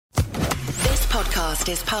podcast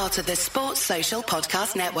is part of the Sports Social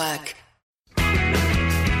Podcast Network.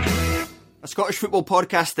 A Scottish football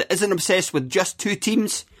podcast that isn't obsessed with just two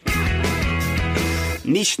teams,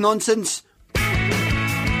 niche nonsense,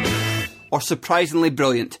 or surprisingly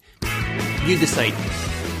brilliant. You decide.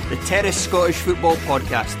 The Terrace Scottish Football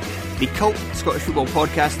Podcast. The cult Scottish football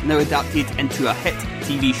podcast now adapted into a hit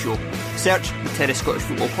TV show. Search the Terrace Scottish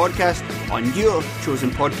Football Podcast on your chosen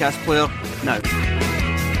podcast player now.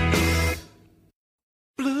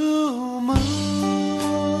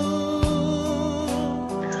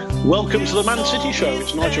 Welcome to the Man City Show.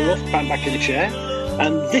 It's Nigel Ruff, back in the chair.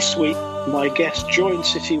 And this week, my guest joined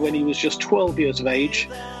City when he was just 12 years of age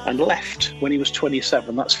and left when he was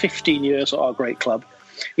 27. That's 15 years at our great club.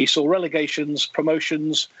 He saw relegations,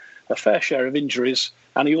 promotions, a fair share of injuries,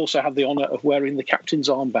 and he also had the honour of wearing the captain's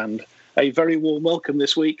armband. A very warm welcome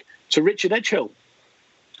this week to Richard Edghill.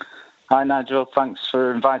 Hi Nigel, thanks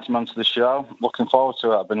for inviting me onto the show. Looking forward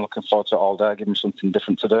to it. I've been looking forward to it all day, giving me something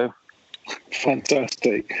different to do.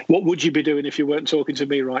 Fantastic. What would you be doing if you weren't talking to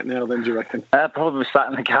me right now then, do you reckon? Probably sat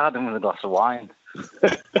in the garden with a glass of wine.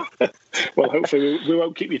 Well, hopefully we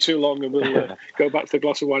won't keep you too long and we'll go back to the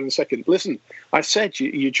glass of wine in a second. Listen, I said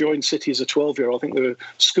you joined City as a 12-year-old. I think they were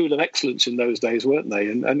School of Excellence in those days, weren't they?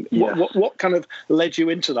 And Yes. what kind of led you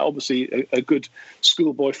into that? Obviously, a good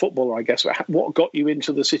schoolboy footballer, I guess. What got you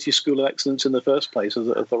into the City School of Excellence in the first place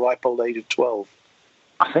at the ripe old age of 12?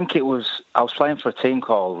 I think I was playing for a team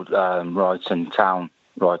called Royton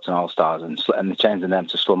All-Stars, and they changed the name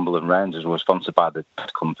to Slumberland Rangers. We were sponsored by the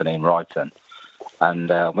company in Royton. And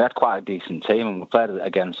we had quite a decent team, and we played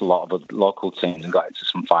against a lot of local teams and got into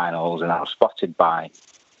some finals. And I was spotted by,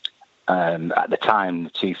 at the time,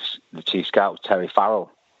 the chief scout, Terry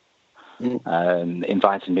Farrell,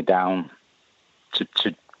 invited me down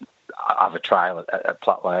to have a trial at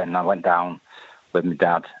Platt Lane. And I went down with my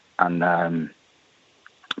dad and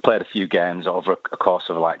played a few games over a course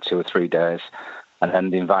of like 2 or 3 days. And then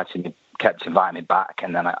they kept inviting me back,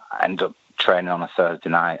 and then I ended up training on a Thursday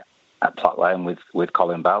night at Platt Lane with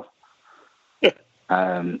Colin Bell.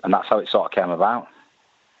 And that's how it sort of came about.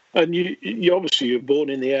 And you obviously were born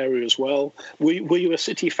in the area as well. Were you a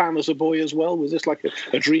City fan as a boy as well? Was this like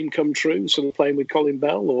a dream come true, sort of playing with Colin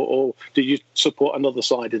Bell, or did you support another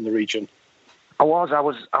side in the region? I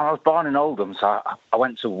was born in Oldham, so I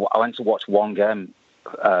went to watch one game.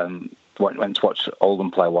 Went to watch Oldham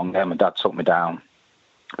play one game. My dad took me down.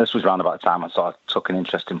 This was around about the time I sort of took an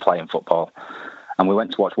interest in playing football. And we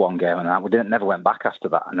went to watch one game, and we never went back after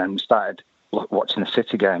that. And then we started watching the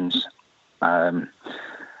City games, and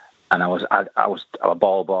I was a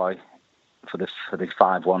ball boy for the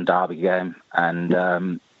 5-1 Derby game,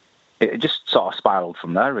 and it just sort of spiralled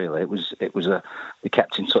from there. Really, they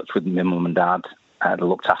kept in touch with my mum and dad. They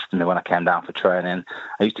looked after me when I came down for training.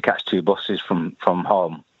 I used to catch 2 buses from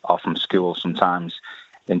home or from school sometimes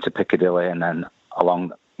into Piccadilly, and then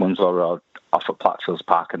along Winslow Road off at Platfields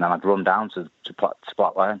Park, and then I'd run down to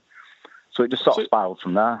Platt Lane. So it just sort of spiralled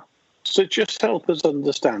from there. So just help us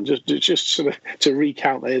understand, just sort of to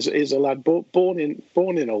recount, there's a lad born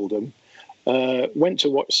in Oldham, went to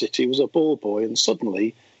watch City, was a ball boy, and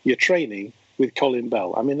suddenly you're training with Colin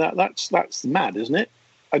Bell. I mean, that's mad, isn't it?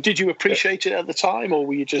 Did you appreciate it at the time, or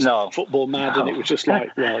were you just football mad and it was just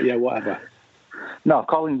like, well, yeah, whatever? No,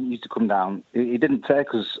 Colin used to come down. He didn't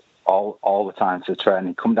take us all the time to train.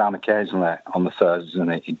 He'd come down occasionally on the Thursdays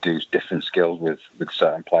and he'd do different skills with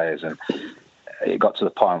certain players. And it got to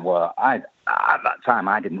the point where at that time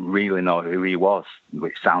I didn't really know who he was,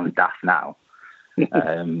 which sounds daft now,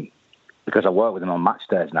 because I work with him on match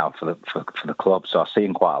days now for the club, so I see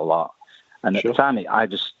him quite a lot. And at the time,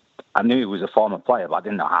 I knew he was a former player, but I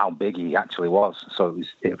didn't know how big he actually was. So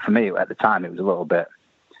for me at the time, it was a little bit.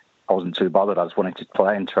 I wasn't too bothered. I just wanted to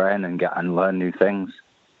play and train and learn new things.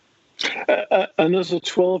 And as a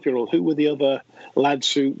 12-year-old, who were the other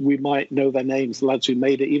lads who we might know their names, the lads who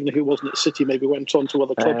made it, even who wasn't at City, maybe went on to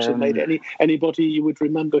other clubs and made it? Anybody you would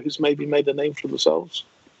remember who's maybe made a name for themselves?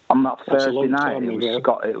 On that Thursday night,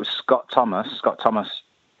 it was Scott Thomas. Scott Thomas,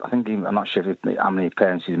 I think I'm not sure how many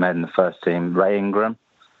appearances he's made in the first team. Ray Ingram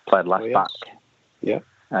played left back. Yeah.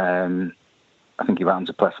 I think he went on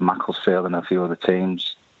to play for Macclesfield and a few other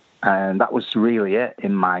teams. And that was really it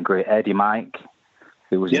in my grade. Eddie Mike,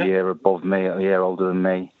 who was a year above me, a year older than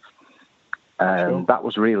me. That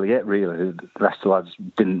was really it, really. The rest of the lads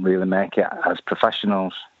didn't really make it as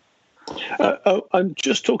professionals. And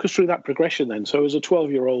just talk us through that progression then. So as a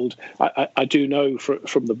 12-year-old, I do know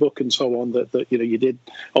from the book and so on that you did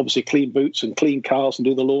obviously clean boots and clean cars and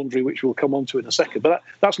do the laundry, which we'll come on to in a second. But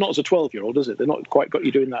that's not as a 12-year-old, is it? They're not quite got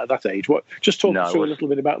you doing that at that age. Just talk us through a little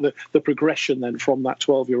bit about the progression then from that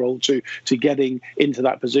 12-year-old to getting into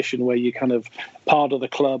that position where you're kind of part of the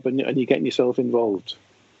club and you're getting yourself involved.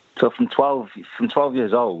 So from 12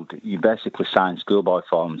 years old, you basically sign schoolboy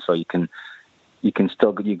forms, so you can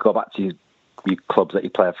still go back to your clubs that you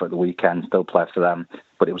play for at the weekend, still play for them.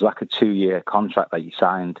 But it was like a 2-year contract that you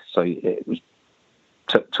signed, so it was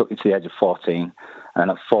took you to the age of 14,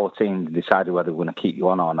 and at 14 they decided whether they were going to keep you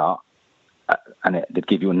on or not, and they'd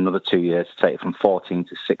give you another 2 years to take it from 14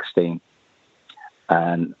 to 16.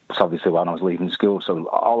 And it's obviously when I was leaving school, so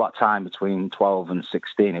all that time between 12 and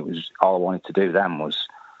 16, it was all I wanted to do then was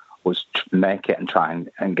make it and try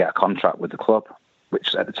and get a contract with the club,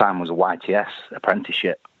 which at the time was a YTS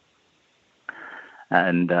apprenticeship.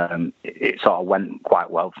 And it sort of went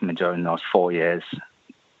quite well for me during those 4 years.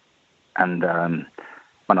 And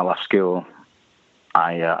when I left school,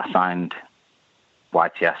 I signed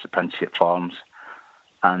YTS apprenticeship forms,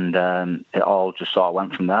 and it all just sort of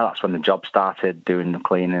went from there. That's when the job started, doing the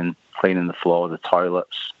cleaning the floor, the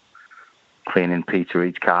toilets, cleaning Peter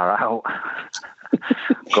Reid's car out,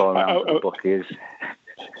 going around to the bookies.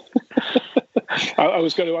 I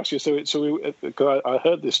was going to ask you. I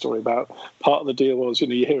heard this story about part of the deal was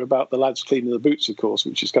you hear about the lads cleaning the boots, of course,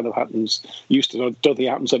 which is kind of happens. Used to, I don't think it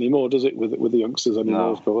happens anymore, does it, with the youngsters anymore?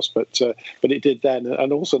 No. Of course, but it did then,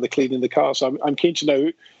 and also the cleaning the car. So I'm keen to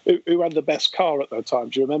know who had the best car at that time.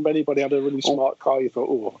 Do you remember anybody had a really smart car? You thought,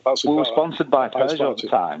 oh, that's a car. We were sponsored by Peugeot at the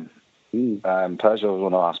time. Peugeot was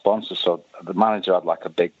one of our sponsors, so the manager had like a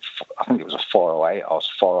big, I think it was a 408 or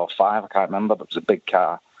 405, I can't remember, but it was a big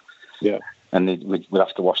car. Yeah. And we'd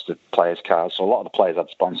have to wash the players' cars. So a lot of the players had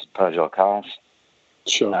sponsored Peugeot cars.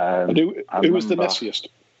 Sure. And who was the messiest?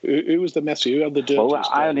 Who was the messiest? Who had the dirtiest? Well,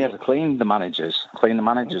 I only ever cleaned the managers.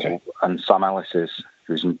 Okay. And Sam Ellis's,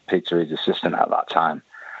 who was Peter Reid's assistant at that time.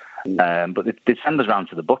 But they'd send us round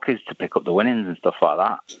to the bookies to pick up the winnings and stuff like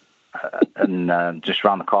that. And just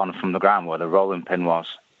round the corner from the ground where the rolling pin was,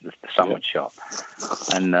 the sandwich shop.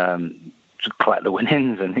 And to collect the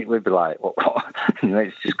winnings, and we'd be like, what?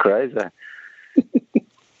 It's just crazy.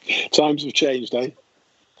 Times have changed, eh?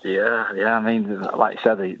 Yeah. I mean, like you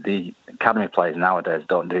said, the academy players nowadays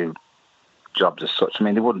don't do jobs as such. I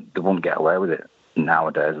mean, they wouldn't get away with it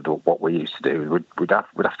nowadays. What we used to do, we'd have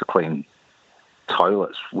to clean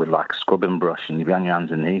toilets with like a scrubbing brush, and you'd be on your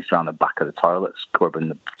hands and knees around the back of the toilet, scrubbing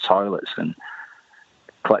the toilets and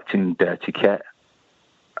collecting dirty kit,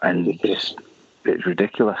 and it's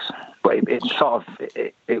ridiculous. But it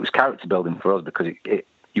was character building for us, because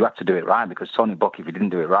you had to do it right, because Tony Buck, if you didn't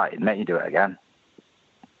do it right, he'd make you do it again.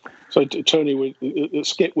 So Tony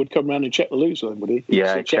Skip would come around and check the loose, would he?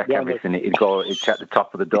 Yeah, he'd check everything. He'd check the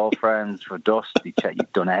top of the door frames for dust. He'd check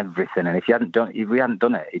you'd done everything, and if we hadn't done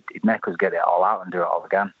it, he'd make us get it all out and do it all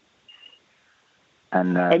again.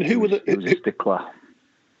 And who were he was a stickler.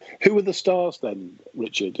 Who were the stars then,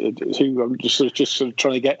 Richard? Who I'm just sort of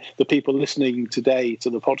trying to get the people listening today to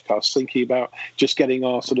the podcast thinking about just getting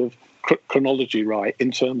our sort of chronology right,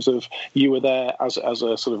 in terms of you were there as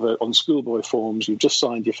a sort of on schoolboy forms. You just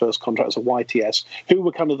signed your first contract as a YTS. Who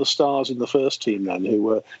were kind of the stars in the first team then? Who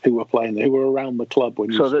were playing there? Who were around the club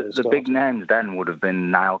when you? So the big names then would have been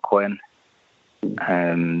Niall Quinn.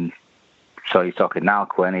 So you're talking Niall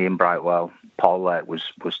Quinn, Ian Brightwell, Paul Lake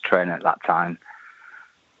was training at that time,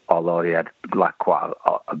 although he had like quite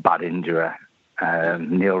a bad injury.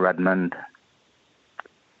 Neil Redmond,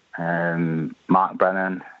 Mark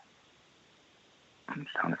Brennan. I'm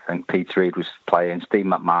trying to think. Peter Reid was playing. Steve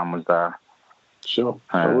McMahon was there. Sure.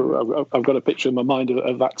 I've got a picture in my mind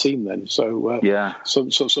of that team then. So yeah, some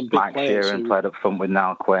big Mike players. Sheeran played up front with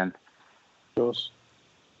Niall Quinn. Of course.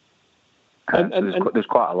 There's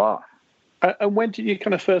quite a lot. And when did you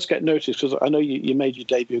kind of first get noticed? Because I know you made your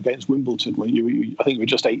debut against Wimbledon when I think you were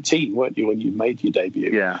just 18, weren't you, when you made your debut?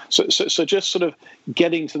 Yeah. So just sort of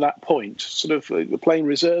getting to that point, sort of playing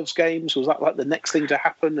reserves games, was that like the next thing to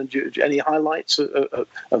happen? And any highlights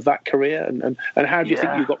of that career? And how do you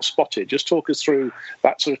think you got spotted? Just talk us through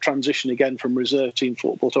that sort of transition again from reserve team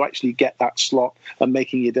football to actually get that slot and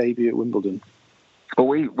making your debut at Wimbledon. Well,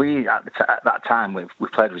 we at that time we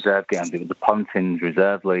played reserve games. It was the Pontins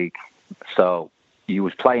Reserve League. So you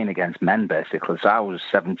was playing against men, basically. So I was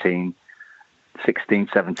 16,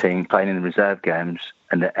 17, playing in the reserve games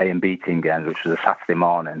and the A and B team games, which was a Saturday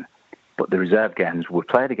morning. But the reserve games we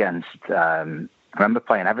played against, I remember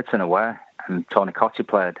playing Everton away, and Tony Cotty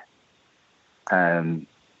played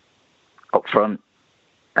up front.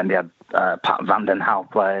 and they had Pat Van Den Houw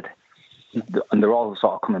played, and they're all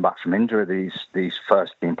sort of coming back from injury. These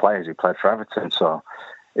first team players who played for Everton, so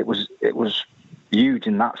it was huge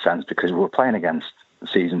in that sense because we were playing against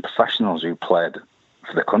seasoned professionals who played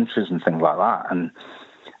for the countries and things like that. And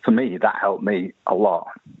for me, that helped me a lot.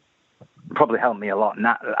 Probably helped me a lot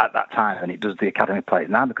at that time, and it does the academy players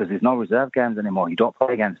now because there's no reserve games anymore. You don't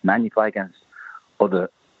play against men; you play against other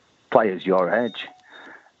players your age,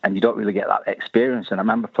 and you don't really get that experience. And I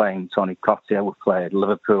remember playing Tony Cottee, we played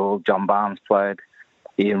Liverpool, John Barnes played,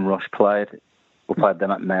 Ian Rush played. We played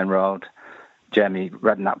them at Main Road. Jamie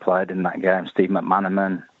Redknapp played in that game. Steve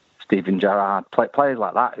McManaman, Stephen Gerrard, players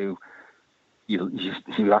like that who you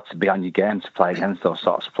had to be on your game to play against those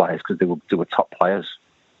sorts of players because they were top players.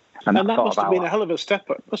 And that must have been a hell of a step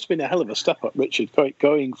up. Must have been a hell of a step up, Richard,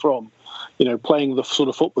 going from, playing the sort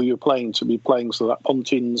of football you were playing to be playing sort of that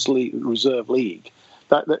Pontins League, Reserve League.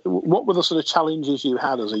 What were the sort of challenges you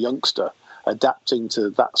had as a youngster adapting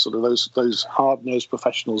to that sort of those hard-nosed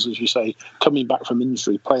professionals, as you say, coming back from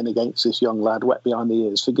injury, playing against this young lad wet behind the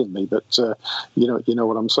ears? Forgive me, but you know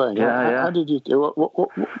what I'm saying. Yeah, How did you?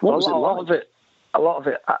 What was it like? A lot of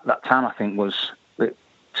it at that time, I think, was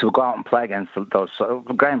to go out and play against those.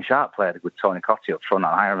 Graham Sharp played with Tony Cottee up front,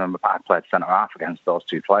 and I remember I played centre half against those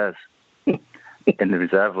two players in the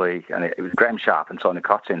reserve league, and it was Graham Sharp and Tony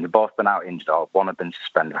Cottee, and they'd both been out injured, or one had been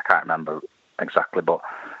suspended. I can't remember exactly, but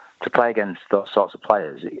to play against those sorts of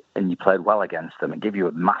players, and you played well against them, and give you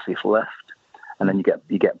a massive lift, and then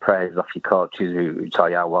you get praise off your coaches who tell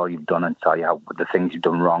you how well you've done and tell you how the things you've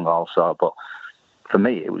done wrong also. But for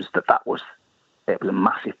me, it was a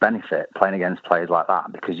massive benefit playing against players like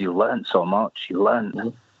that because you learn so much. You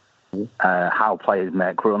learn how players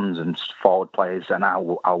make runs and forward players and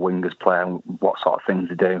how wingers play and what sort of things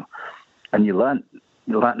they do. And you learn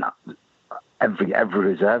that every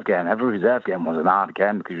reserve game. Every reserve game was an hard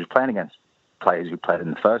game because you were playing against players who played in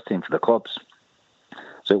the first team for the clubs.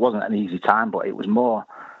 So it wasn't an easy time, but it was more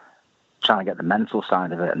trying to get the mental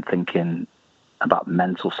side of it and thinking about the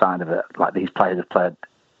mental side of it. Like these players have played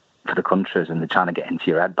for the countries and they're trying to get into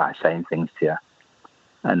your head by saying things to you.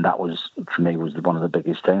 And that was, for me, was one of the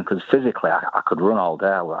biggest things because physically I could run all day.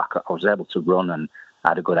 I was able to run and I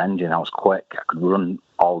had a good engine. I was quick. I could run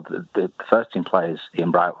all the first team players,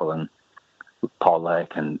 Ian Brightwell and Paul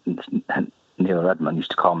Lake and Neil Redmond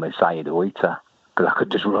used to call me Saeed Ouita because I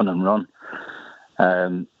could just run and run.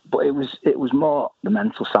 But it was more the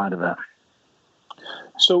mental side of it.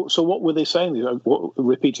 So what were they saying?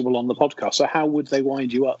 Repeatable on the podcast. So how would they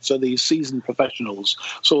wind you up? So these seasoned professionals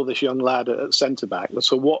saw this young lad at centre back.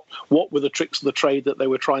 So what were the tricks of the trade that they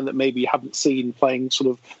were trying that maybe you haven't seen playing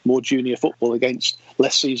sort of more junior football against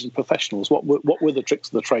less seasoned professionals? What were the tricks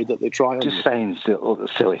of the trade that they tried? Just saying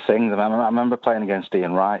silly things. I remember playing against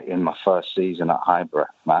Ian Wright in my first season at Highbury.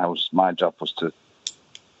 My job was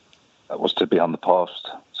to be on the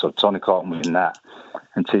post. So Tony Corton was in there,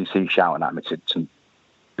 and TC shouting at me to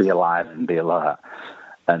be alive and be alert.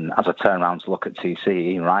 And as I turned around to look at TC,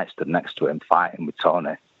 Ian Wright stood next to him fighting with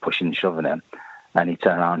Tony, pushing and shoving him. And he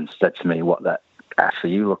turned around and said to me, "What the F are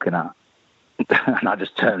you looking at?" And I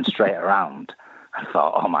just turned straight around and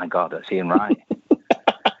thought, "Oh my God, that's Ian Wright."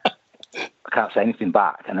 I can't say anything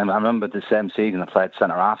back. And then I remember the same season I played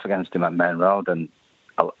centre half against him at Main Road, and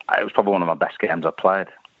it was probably one of my best games I played.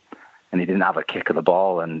 And he didn't have a kick of the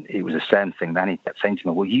ball, and it was the same thing. Then he kept saying to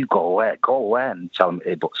me, "Well, you go away," and telling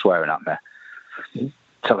me, but swearing at me,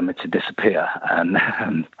 telling me to disappear. And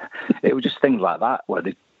it was just things like that where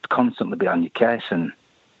they'd constantly be on your case and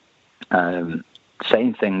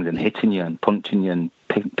saying things and hitting you and punching you and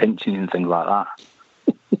pinching you and things like that.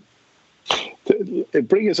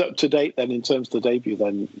 Bring us up to date then in terms of the debut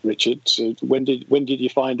then, Richard. So when did you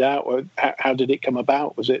find out, or how did it come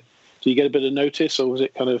about? Did you get a bit of notice, or was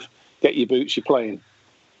it kind of get your boots, you're playing?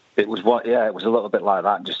 It was it was a little bit like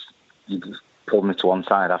that. You just pulled me to one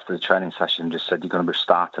side after the training session and just said, "You're going to be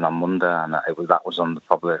starting on Monday." And that was on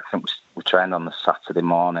I think we trained on the Saturday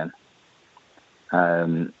morning.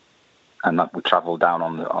 And we travelled down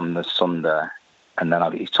on the Sunday. And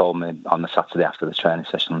then he told me on the Saturday after the training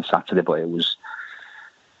session on the Saturday, but it was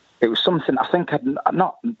something I think I'm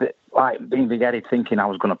not like being big-headed thinking I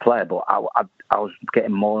was going to play, but I was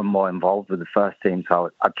getting more and more involved with the first team.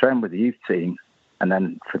 So I trained with the youth team, and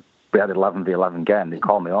then we had an 11v11 game. They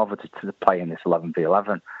called me over to play in this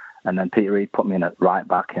 11v11, and then Peter Reid put me in at right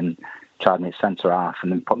back and tried me at centre half,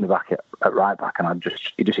 and then put me back at right back. And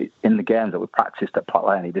he just in the games that we practiced at Pot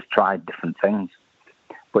Lane, he just tried different things.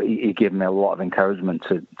 But he gave me a lot of encouragement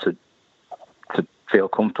to feel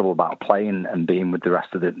comfortable about playing and being with the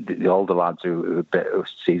rest of the older lads who were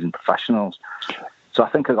seasoned professionals. So I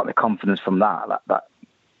think I got the confidence from that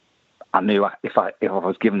I knew if I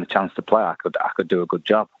was given the chance to play, I could do a good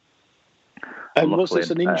job. And was this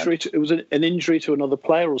an injury? It was an injury to another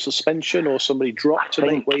player, or suspension, or somebody dropped to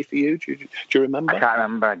make way for you? Do you remember? I can't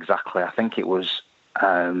remember exactly. I think it was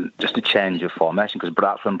just a change of formation, because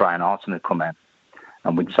that's when Brian Orton had come in,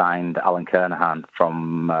 and we'd signed Alan Kernahan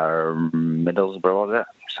from Middlesbrough, was it?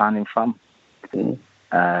 Signed him from. Mm.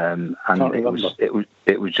 And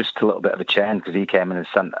it was just a little bit of a change, because he came in as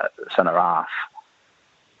centre half,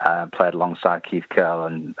 played alongside Keith Curl,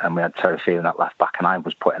 and we had Terry Phelan at left back, and I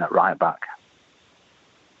was put in at right back.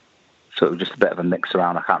 So it was just a bit of a mix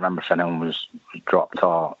around. I can't remember if anyone was dropped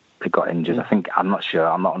or they got injured. I'm not sure.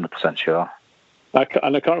 I'm not 100% sure. I can't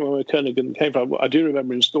remember where Kernigan came from. I do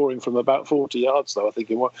remember him scoring from about 40 yards, though. I think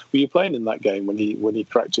were you playing in that game when he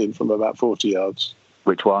cracked in from about 40 yards?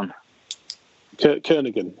 Which one?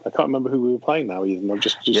 Kernigan. I can't remember who we were playing now. Even I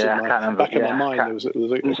can't remember. Back in my mind, there was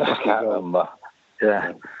I can't remember.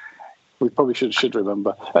 Yeah. We probably should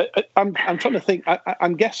remember. I'm trying to think.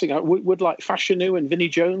 I'm guessing. Would like Fashanu and Vinnie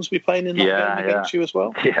Jones be playing in that game against you as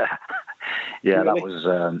well? Yeah, really? That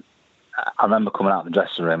was. I remember coming out of the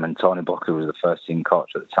dressing room, and Tony Buck, who was the first team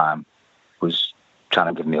coach at the time, was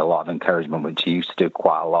trying to give me a lot of encouragement, which he used to do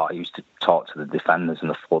quite a lot. He used to talk to the defenders and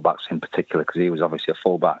the fullbacks in particular, because he was obviously a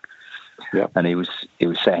fullback. Yeah. And he was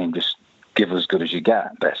saying, just give as good as you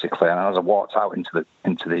get, basically. And as I walked out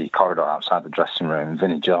into the corridor outside the dressing room,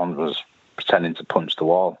 Vinnie Jones was pretending to punch the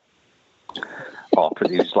wall, or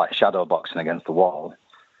he was like shadow boxing against the wall.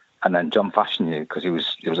 And then John Fashanu, because he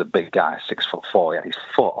was a big guy, 6'4", he had his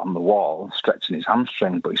foot on the wall, stretching his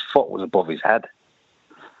hamstring, but his foot was above his head,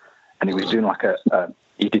 and he was doing like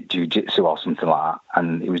he did jiu-jitsu or something like that,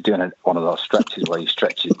 and he was doing one of those stretches where he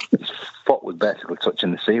stretches, his foot was basically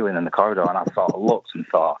touching the ceiling in the corridor, and I looked and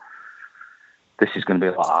thought, this is going to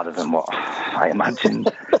be a lot harder than what I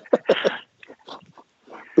imagined.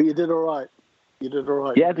 But you did all right.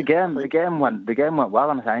 Yeah, the game went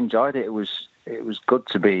well, and I enjoyed it. It was good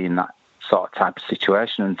to be in that sort of type of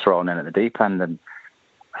situation and thrown in at the deep end, and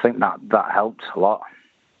I think that helped a lot.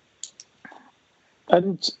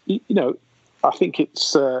 And I think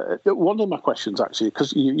it's one of my questions, actually,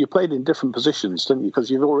 because you played in different positions, didn't you? Because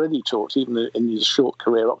you've already talked, even in your short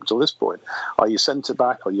career up until this point, are you centre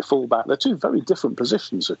back or you full back? They're two very different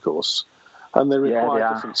positions, of course, and they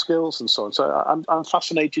require different skills and so on. So I'm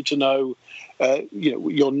fascinated to know,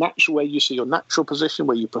 your natural, where you see your natural position,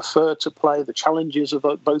 where you prefer to play, the challenges of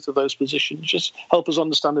both of those positions. Just help us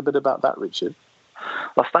understand a bit about that, Richard.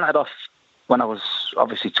 Well, I started off when I was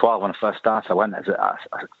obviously 12. When I first started, I went as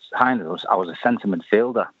I was a centre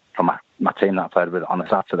midfielder for my team that I played with on a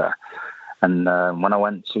Saturday. And when I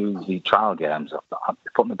went to the trial games, I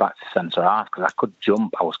put me back to centre half, because I could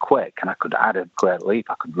jump. I was quick, and I had a great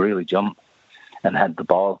leap. I could really jump and head the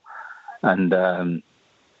ball. And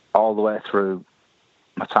all the way through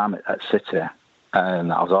my time at City,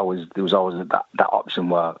 and there was always that option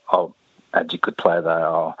where Edgy could play there,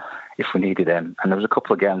 or if we needed him. And there was a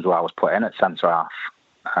couple of games where I was put in at centre half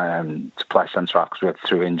to play centre half, because we had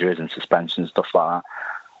through injuries and suspensions and stuff like that.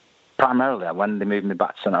 Primarily, when they moved me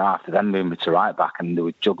back to centre half, they then moved me to right back, and they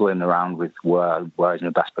were juggling around with where is in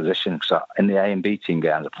the best position. So in the A and B team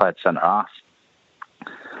games, I played centre half.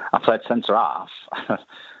 I played centre half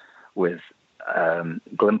with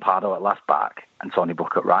Glenn Pardo at left back and Tony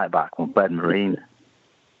Buck at right back. We played Marine,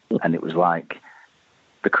 and it was like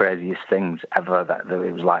the craziest things ever. That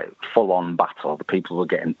it was like full-on battle. The people were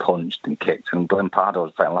getting punched and kicked, and Glenn Pardo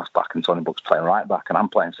was playing left back and Tony Buck's playing right back, and I'm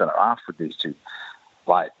playing centre half with these two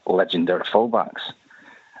like legendary fullbacks.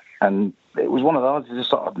 And it was one of those. It just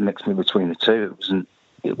sort of mixed me between the two.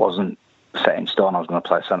 It wasn't set in stone I was going to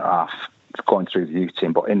play centre half going through the youth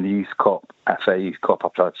team, but in the Youth Cup, FA Youth Cup, I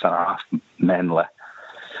played centre half mainly.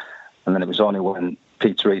 And then it was only when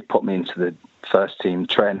Peter Reid put me into the first team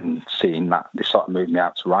training scene that they sort of moved me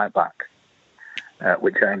out to right back,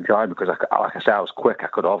 which I enjoyed, because like I said, I was quick, I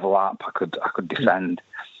could overlap, I could defend.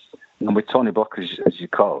 And with Tony Buck as your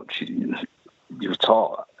coach,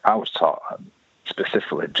 I was taught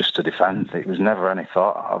specifically just to defend. It was never any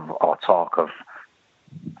thought of or talk of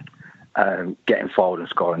getting forward and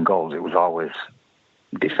scoring goals. It was always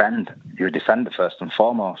defend. You're a defender first and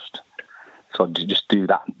foremost. So just do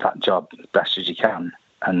that job as best as you can,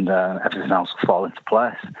 and everything else will fall into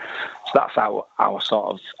place. So that's how I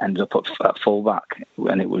sort of ended up at fullback.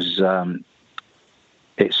 And it was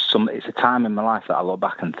it's a time in my life that I look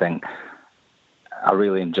back and think I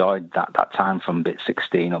really enjoyed that time from bit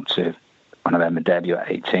 16 up to when I made my debut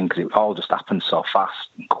at 18, because it all just happened so fast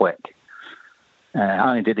and quick. I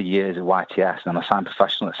only did a year as a YTS, and then I signed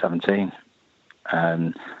professional at 17,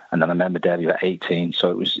 and then I made my debut at 18.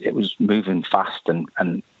 So it was moving fast,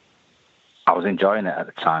 and I was enjoying it at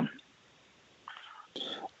the time.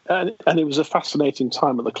 And it was a fascinating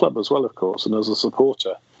time at the club as well, of course, and as a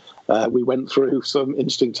supporter. We went through some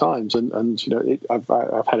interesting times, and you know,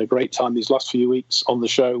 I've had a great time these last few weeks on the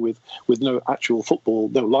show with no actual football,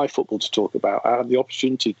 no live football to talk about. I had the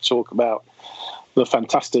opportunity to talk about the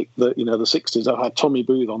fantastic, the 60s. I had Tommy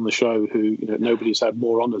Booth on the show, who, you know, nobody's had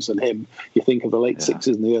more honours than him. You think of the late 60s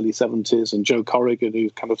and the early 70s, and Joe Corrigan, who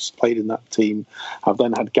kind of played in that team. I've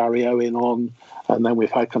then had Gary Owen on, and then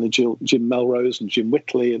we've had kind of Jim Melrose and Jim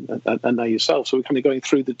Whitley, and now yourself. So we're kind of going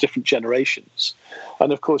through the different generations.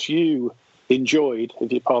 And of course, you enjoyed,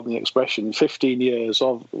 if you pardon the expression, 15 years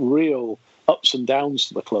of real ups and downs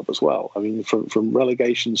to the club as well. I mean, from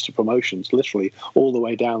relegations to promotions, literally all the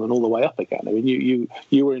way down and all the way up again. I mean,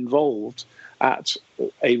 you were involved at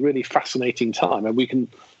a really fascinating time, and we can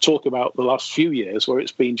talk about the last few years where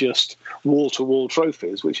it's been just wall-to-wall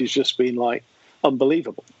trophies, which has just been like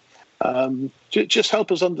unbelievable. Just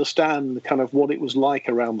help us understand kind of what it was like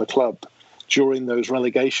around the club during those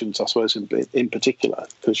relegations, I suppose, in particular,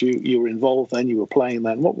 because you were involved then, you were playing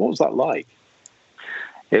then. What was that like?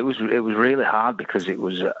 It was really hard because it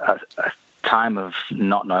was a time of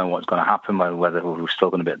not knowing what's going to happen, whether we were still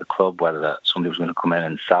going to be at the club, whether somebody was going to come in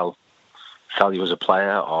and sell you as a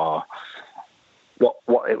player, or what.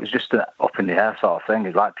 It was just an up in the air sort of thing.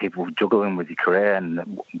 It's like people juggling with your career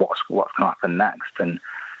and what's going to happen next. And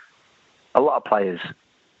a lot of players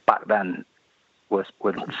back then were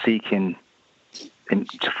seeking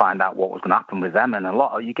to find out what was going to happen with them, and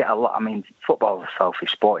you get a lot. I mean, football is a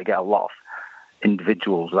selfish sport. You get a lot of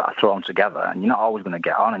individuals that are thrown together, and you're not always going to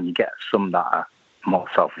get on, and you get some that are more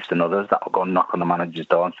selfish than others that will go knock on the manager's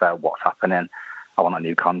door and say, what's happening? I want a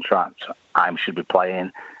new contract. I should be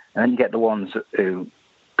playing. And then you get the ones who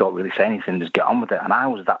don't really say anything, just get on with it. And I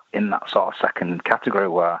was in that sort of second category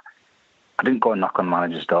where I didn't go and knock on the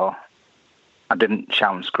manager's door. I didn't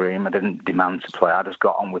shout and scream. I didn't demand to play. I just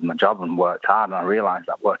got on with my job and worked hard, and I realised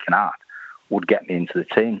that working hard would get me into the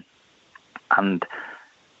team. And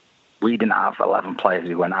we didn't have 11 players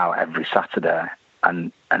who went out every Saturday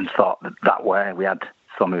and thought that way. We had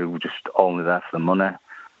some who were just only there for the money,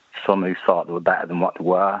 some who thought they were better than what they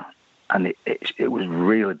were. And it was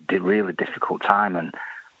really difficult time. And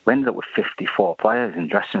we ended up with 54 players in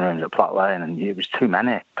dressing rooms at Platt Lane, and it was too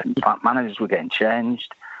many. Managers were getting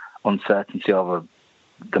changed, uncertainty over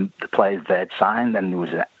the players they'd signed. Then there was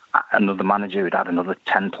another manager who'd had another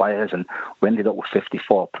 10 players, and we ended up with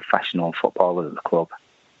 54 professional footballers at the club,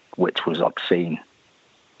 which was obscene.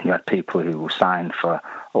 You had people who were signed for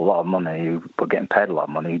a lot of money, who were getting paid a lot of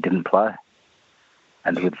money, who didn't play.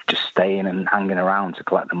 And they would just stay in and hanging around to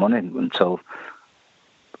collect the money until...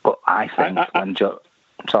 But I think when Joe...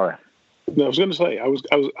 Sorry. No, I was going to say,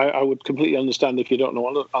 I would completely understand if you don't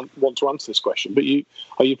want to answer this question, but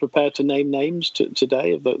are you prepared to name names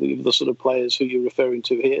today of the sort of players who you're referring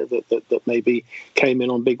to here that maybe came in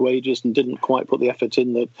on big wages and didn't quite put the effort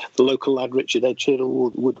in that the local lad Richard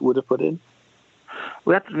Edghill would have put in?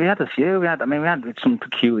 We had a few. We had some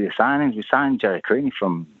peculiar signings. We signed Jerry Creaney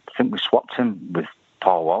I think we swapped him with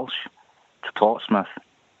Paul Walsh to Portsmouth,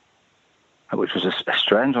 which was a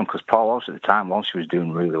strange one because Paul Walsh at the time, Walsh was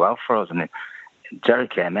doing really well for us, and Jerry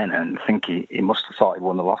came in and I think he must have thought he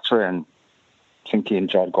won the lottery, and I think he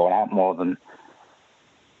enjoyed going out more than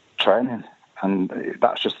training, and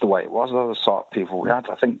that's just the way it was. Those were the sort of people we had.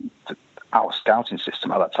 I think our scouting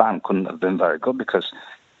system at that time couldn't have been very good because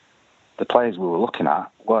the players we were looking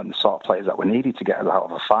at weren't the sort of players that we needed to get us out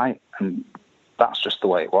of a fight, and that's just the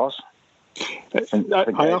way it was. I think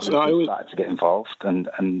I started to get involved,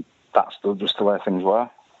 and that's just the way things were.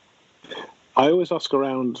 I always ask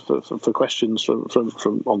around for questions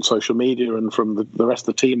from on social media and from the rest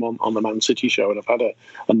of the team on the Man City show, and I've had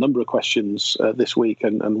a number of questions this week,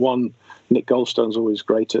 and one, Nick Goldstone's always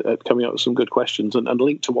great at coming up with some good questions and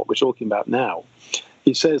linked to what we're talking about now.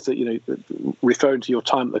 He says that, referring to your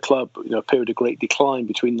time at the club, a period of great decline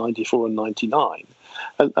between 94 and 99.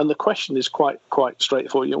 And the question is quite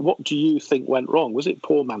straightforward. What do you think went wrong? Was it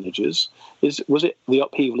poor managers? Was it the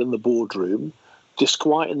upheaval in the boardroom?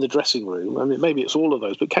 Disquiet in the dressing room? I mean, maybe it's all of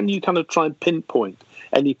those. But can you kind of try and pinpoint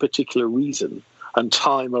any particular reason and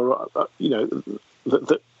time, or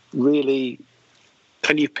that really?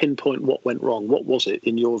 Can you pinpoint what went wrong? What was it,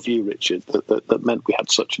 in your view, Richard, that meant we had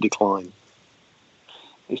such a decline?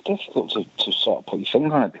 It's difficult to sort of put your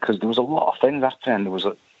finger on it because there was a lot of things happening. There was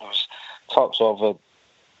talks over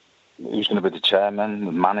who's going to be the chairman.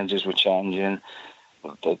 The managers were changing.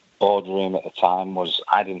 The boardroom at the time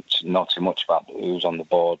I didn't know too much about who was on the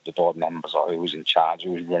board members, or who was in charge,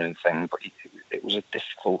 who was running things. But it was a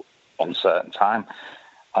difficult, uncertain time,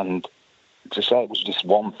 and to say it was just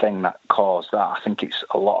one thing that caused that. I think it's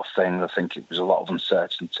a lot of things. I think it was a lot of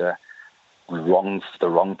uncertainty. The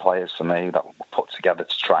wrong players for me that were put together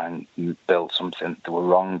to try and build something. They were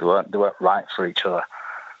wrong. They weren't right for each other,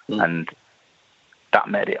 and that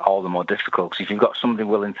made it all the more difficult. Because if you've got somebody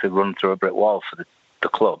willing to run through a brick wall for the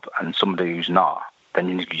club and somebody who's not, then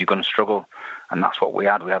you're going to struggle. And that's what we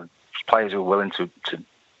had. We had players who were willing to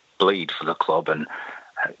bleed for the club and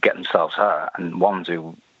get themselves hurt, and ones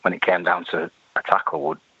who, when it came down to a tackle,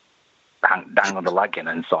 would dangle the leg in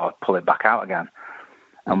and sort of pull it back out again.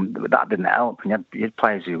 And that didn't help. And you had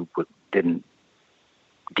players who didn't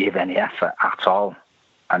give any effort at all,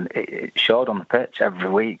 and it showed on the pitch every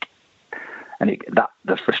week. And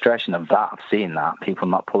the frustration of that, of seeing that, people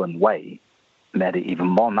not pulling weight, made it even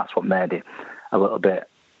more. And that's what made it a little bit,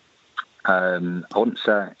 I wouldn't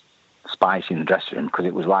say spicy in the dressing room, because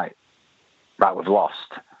it was like, right, we've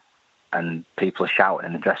lost, and people are shouting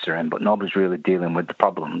in the dressing room, but nobody's really dealing with the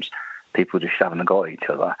problems. People are just having a go at each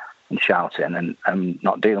other and shouting and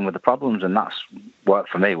not dealing with the problems. And that's worked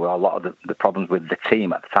for me, where a lot of the problems with the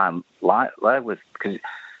team at the time lay with, because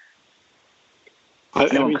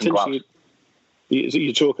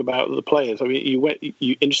you talk about the players. I mean,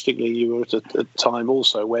 interestingly, you were at a time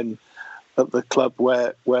also when at the club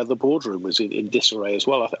where the boardroom was in disarray as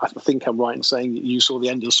well. I think I'm right in saying that you saw the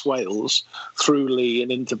end of Swales through Lee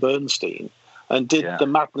and into Bernstein. And did the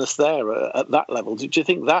madness there at that level? Did you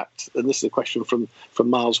think that, and this is a question from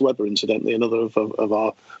Miles Webber, incidentally, another of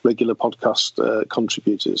our regular podcast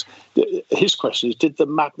contributors, his question is, did the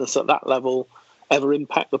madness at that level ever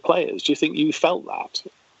impact the players? Do you think you felt that?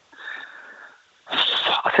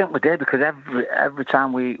 I think we did, because every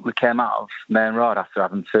time we came out of Main Road after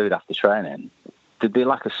having food after training, there'd be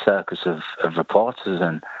like a circus of reporters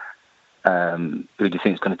and who do you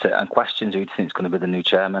think is going to take, and questions, who do you think is going to be the new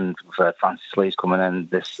chairman? We've heard Francis Lee's coming in,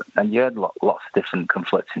 and you heard lots of different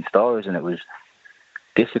conflicting stories, and it was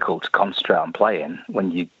difficult to concentrate on playing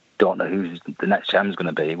when you don't know who the next chairman's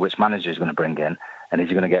going to be, which manager is going to bring in, and is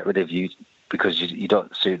he going to get rid of you because you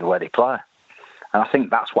don't suit the way they play. And I think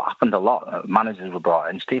that's what happened a lot. Managers were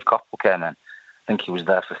brought in. Steve Coppell came in. I think he was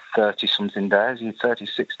there for 30-something days.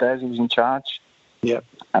 36 days he was in charge. Yeah.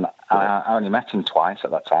 And I only met him twice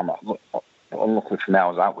at that time. Unluckily for me, I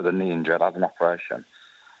was out with a knee injury. I had an operation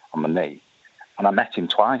on my knee. And I met him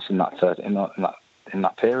twice in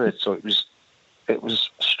that period. So it was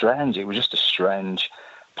strange. It was just a strange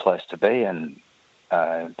place to be. And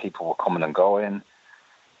people were coming and going.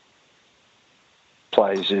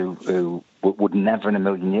 Players who would never in a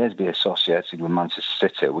million years be associated with Manchester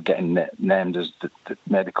City were getting named as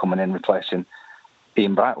maybe coming in replacing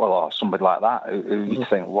Ian Brightwell or somebody like that. Who you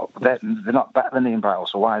think, they're not better than Ian Brightwell,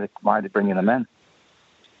 so why are they bringing them in?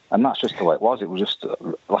 And that's just the way it was. It was just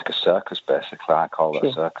like a circus, basically. I call it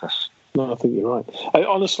a circus. No, I think you're right.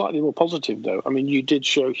 On a slightly more positive note, I mean, you did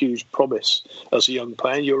show huge promise as a young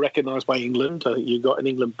player. You were recognised by England. I think you got an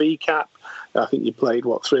England B cap. I think you played,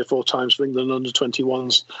 3 or 4 times for England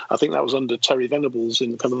under-21s. I think that was under Terry Venables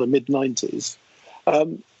in kind of the mid-90s.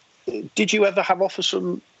 Did you ever have offers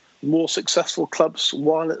from more successful clubs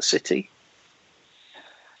while at City?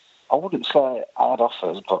 I wouldn't say I had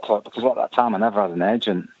offers, but because at that time I never had an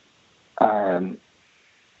agent. And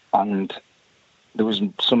there was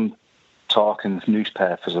some talk in the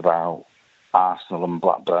newspapers about Arsenal and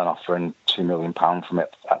Blackburn offering £2 million from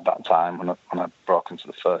it at that time when I broke into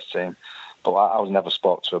the first team. But I was never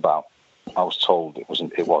spoke to about. I was told it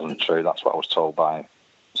wasn't true. That's what I was told by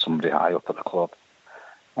somebody high up at the club.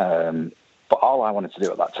 But all I wanted to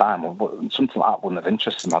do at that time, something like that wouldn't have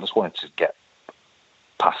interested me. I just wanted to get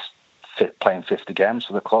past playing 50 games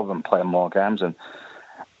for the club and playing more games and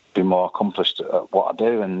be more accomplished at what I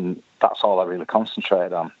do. And that's all I really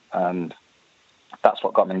concentrated on. And that's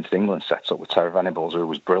what got me into England, set up with Terry Venables, who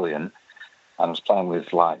was brilliant. And I was playing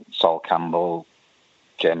with like Sol Campbell,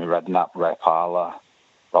 Jamie Redknapp, Ray Parlour,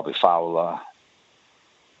 Robbie Fowler,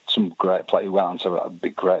 some great players who went on to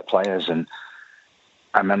big great players. And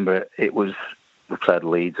I remember we played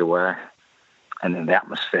Leeds away, and then the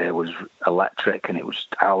atmosphere was electric, and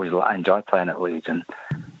I enjoyed playing at Leeds, and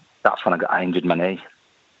that's when I injured my knee.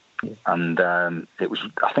 And I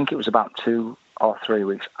think it was about 2 or 3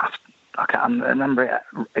 weeks after. I can't remember it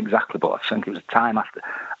exactly, but I think it was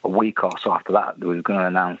a week or so after that, they were going to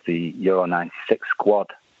announce the Euro 96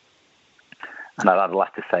 squad. And I had a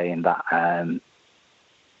letter saying that I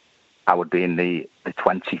would be in the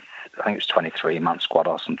 20, I think it was 23-man squad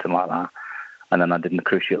or something like that. And then I did a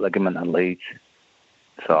cruciate ligament at Leeds.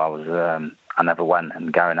 So I never went,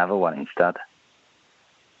 and Gary never went instead.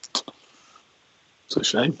 It's a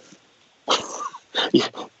shame. Yeah.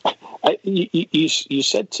 You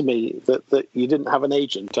said to me that you didn't have an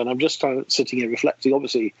agent, and I'm just sitting here reflecting.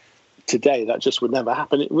 Obviously, today that just would never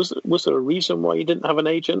happen. Was there a reason why you didn't have an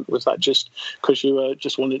agent? Was that just because you were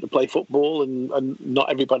just wanting to play football and not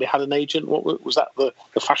everybody had an agent? What was that the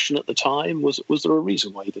fashion at the time? Was there a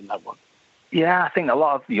reason why you didn't have one? Yeah, I think a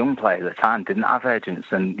lot of young players at the time didn't have agents,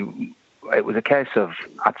 and it was a case of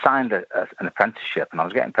I'd signed an apprenticeship and I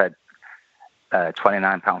was getting paid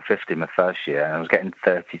 £29.50 my first year, and I was getting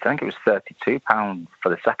I think it was £32 for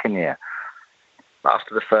the second year. But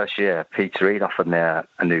after the first year, Peter Reid offered me a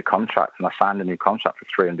new contract, and I signed a new contract for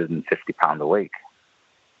 £350 a week.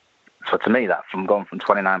 So to me, that from going from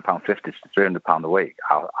 £29.50 to £300 a week,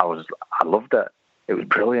 I loved it. It was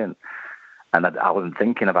brilliant, and I wasn't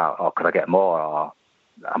thinking about, could I get more, or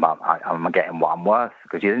am I getting what I'm worth?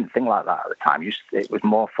 Because you didn't think like that at the time. It was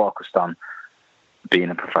more focused on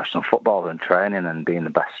being a professional footballer and training and being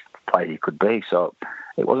the best player you could be. So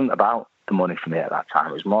it wasn't about the money for me at that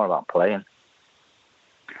time. It was more about playing.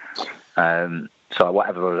 So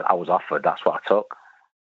whatever I was offered, that's what I took.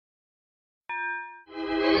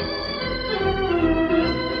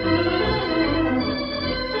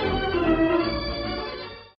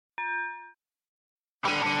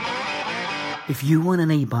 If you want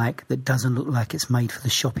an e-bike that doesn't look like it's made for the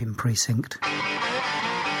shopping precinct,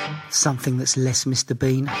 something that's less Mr.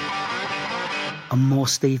 Bean and more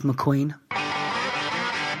Steve McQueen,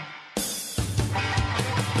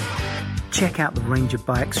 check out the range of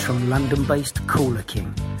bikes from London-based Cooler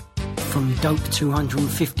King. From dope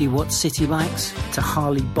 250-watt city bikes to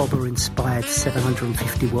Harley Bobber-inspired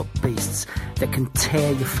 750-watt beasts that can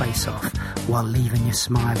tear your face off while leaving your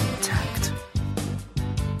smile intact.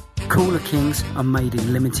 Cooler Kings are made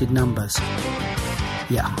in limited numbers,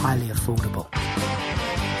 yet highly affordable.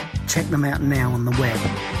 Check them out now on the web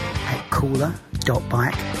at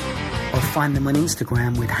cooler.bike or find them on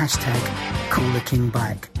Instagram with hashtag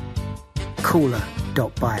CoolerKingBike.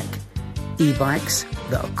 Cooler.bike. E-bikes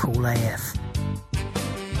that are cool AF.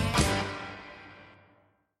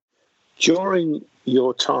 During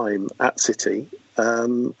your time at City, I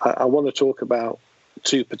want to talk about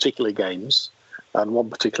two particular games and one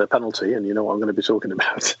particular penalty, and you know what I'm going to be talking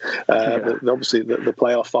about. Obviously, the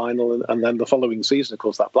playoff final, and then the following season, of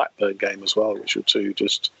course, that Blackburn game as well, which were two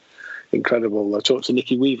just incredible. I talked to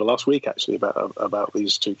Nicky Weaver last week, actually, about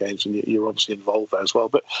these two games, and you're obviously involved there as well.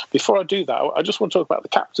 But before I do that, I just want to talk about the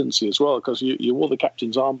captaincy as well, because you wore the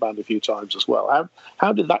captain's armband a few times as well.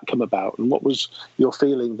 How did that come about, and what was your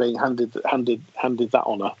feeling being handed that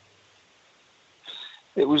honour?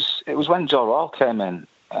 It was when Joe Royle came in,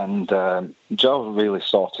 and Joe really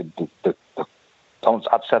sorted the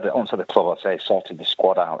I'd said the club, I'd say he sorted the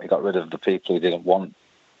squad out. He got rid of the people he didn't want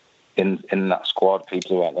in that squad,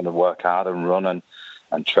 people who weren't going to work hard and run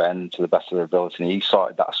and train to the best of their ability. And he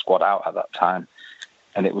sorted that squad out at that time.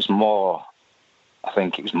 And it was more, I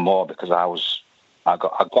think it was more because I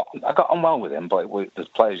got on well with him, but the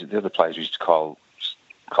other players used to call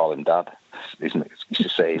him Dad. He used to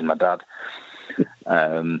say he's my dad,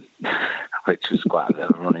 which was quite a bit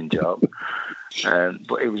of a running joke.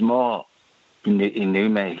 But it was more, he knew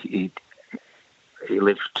me. He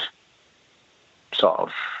lived sort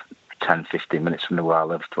of 10, 15 minutes from where I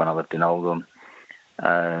lived when I lived in Oldham.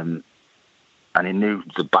 And he knew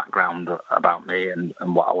the background about me and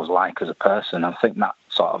what I was like as a person. I think that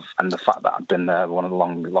sort of, and the fact that I'd been there, one of the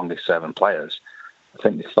longest serving players, I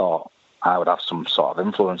think they thought I would have some sort of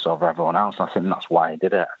influence over everyone else. And I think that's why he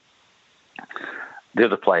did it. The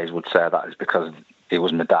other players would say that is because he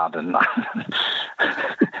was my dad and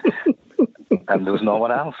and there was no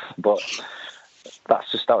one else. But that's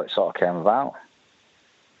just how it sort of came about.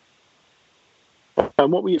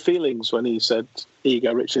 And what were your feelings when he said, "Here you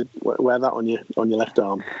go, Richard, wear that on your left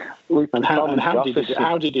arm"? And how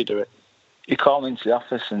did he do it? He called me into the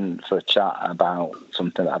office and for a chat about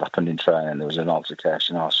something that had happened in training. There was an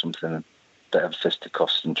altercation or something, a bit of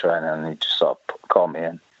fisticuffs in training, and he just sort of called me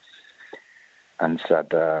in and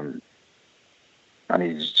said, I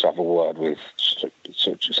need to have a word with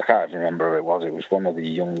such. I can't even remember who it was. It was one of the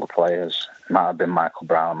younger players. It might have been Michael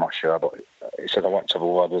Brown, I'm not sure, but he said I want to have a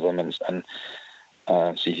word with him and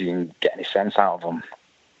see if you can get any sense out of him.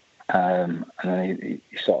 And then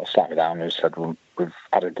he sort of sat me down and said, well, we've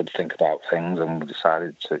had a good think about things and we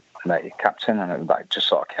decided to make you captain. And it just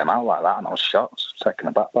sort of came out like that, and I was shocked, taken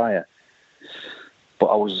aback by it. But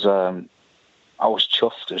I was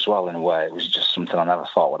chuffed as well in a way. It was just something I never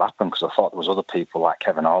thought would happen, because I thought there was other people like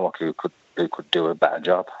Kevin Orlock who could do a better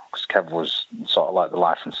job, because Kev was sort of like the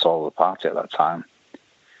life and soul of the party at that time.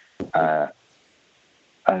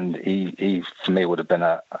 And he for me would have been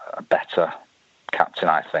a better captain,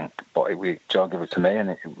 I think. But Joe gave it to me, and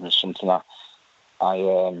it was something that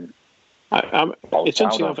it's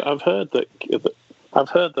interesting. I've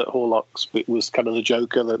heard that Horlock was kind of the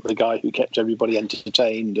joker, the guy who kept everybody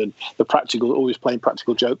entertained, and always playing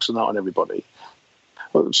practical jokes and that on everybody.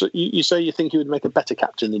 So you say you think he would make a better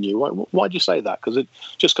captain than you. Why do you say that?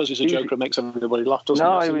 Just because he's a joker makes everybody laugh, doesn't it?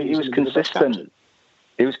 No, he was consistent.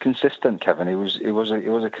 He was consistent, Kevin. I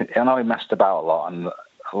know he messed about a lot, and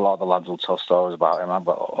a lot of the lads will tell stories about him. I've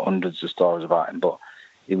got hundreds of stories about him, but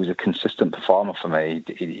he was a consistent performer for me.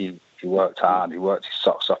 He worked hard. He worked his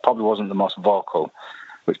socks off. Probably wasn't the most vocal,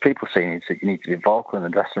 which people say you need to be vocal in the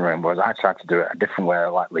dressing room. Whereas I tried to do it a different way,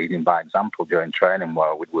 like leading by example during training,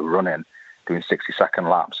 where we were running, doing 60-second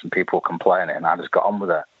laps, and people were complaining, and I just got on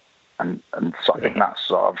with it. And so I think that's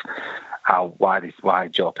sort of why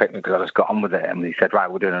Joe picked me, because I just got on with it. And he said, right,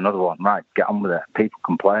 we're doing another one. Right, get on with it. People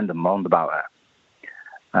complained and moaned about it.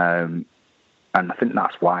 And I think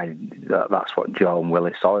that's why that's what Joe and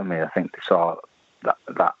Willie saw in me. I think they saw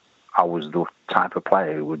that I was the type of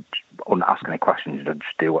player who wouldn't ask any questions, you'd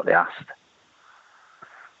just do what they asked.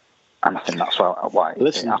 And I think that's why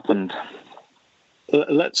it happened.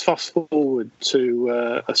 Let's fast forward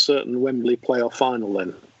to a certain Wembley playoff final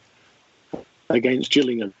then, against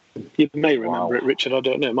Gillingham. You may remember it, Richard. I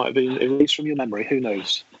don't know. It might have been erased from your memory. Who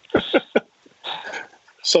knows?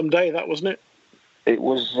 Someday that, wasn't it? It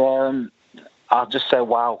was. I'll just say,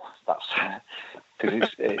 wow. That's because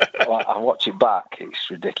I watch it back. It's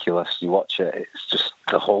ridiculous. You watch it. It's just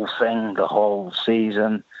the whole thing, the whole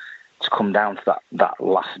season, to come down to that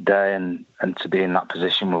last day and to be in that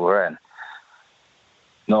position we were in.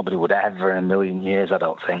 Nobody would ever in a million years, I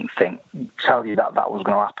don't think tell you that was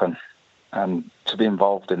going to happen. And to be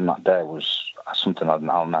involved in that day was something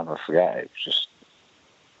I'll never forget. It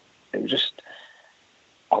was just.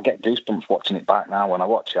 I get goosebumps watching it back now. When I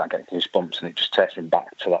watch it, I get goosebumps, and it just takes me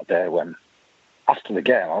back to that day when, after the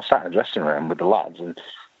game, I was sat in the dressing room with the lads, and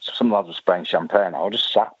some lads were spraying champagne. I was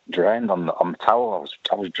just sat drained on the towel.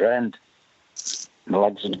 I was drained. The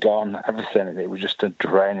legs had gone, everything. It was just a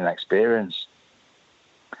draining experience.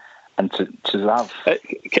 And to have...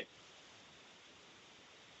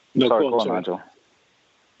 No, sorry, go on, Nigel.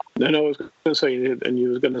 No, I was going to say, and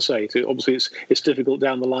you were going to say, obviously it's difficult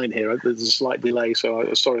down the line here. There's a slight delay, so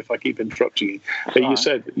I'm sorry if I keep interrupting you. But you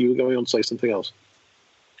said you were going on to say something else.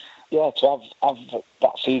 Yeah, to have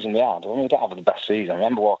that season we had. We don't have the best season. I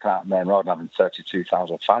remember walking out the main road and having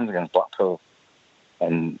 32,000 fans against Blackpool,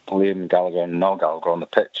 and Liam Gallagher and Noel Gallagher on the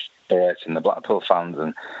pitch berating the Blackpool fans,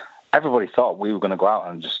 and everybody thought we were going to go out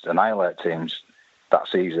and just annihilate teams that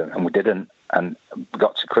season, and we didn't. And we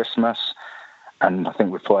got to Christmas, and I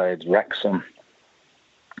think we played Wrexham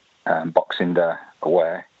Boxing Day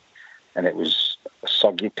away, and it was a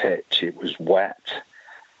soggy pitch, it was wet.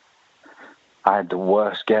 I had the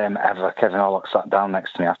worst game ever. Kevin Horlock sat down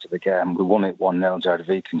next to me after the game. We won it 1-0, Jared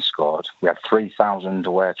Viking scored. We had 3,000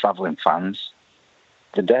 away travelling fans.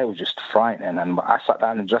 The day was just frightening, and I sat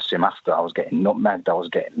down in the dressing room after. I was getting nutmegged, I was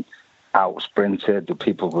getting out-sprinted, the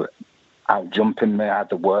people were out-jumping me. I had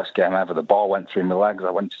the worst game ever. The ball went through my legs,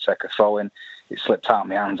 I went to take a throw-in. It slipped out of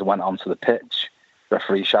my hands and went onto the pitch. The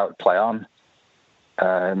referee shouted, play on.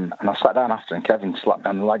 And I sat down after, and Kevin slapped me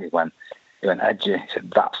on the leg. He went, Edgy. He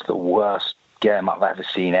said, that's the worst game I've ever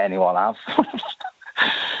seen anyone have.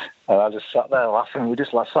 And I just sat there laughing. We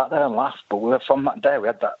just sat there and laughed. But from that day, we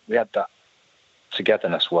had that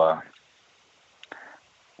togetherness where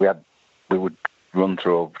we would try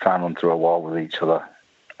and run through a wall with each other,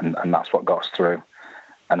 and that's what got us through.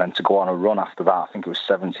 And then to go on a run after that, I think it was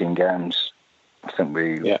 17 games. I think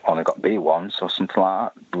we only got beat once or something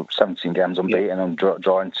like that. 17 games unbeaten and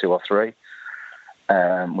drawing 2 or 3,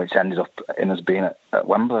 which ended up in us being at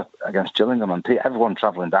Wembley against Gillingham. And everyone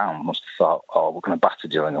travelling down must have thought, oh, we're going to batter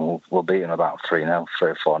Gillingham. We'll beat them about 3-0, 3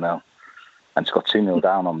 or 4-0. And to go 2-0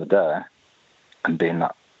 down on the day and be in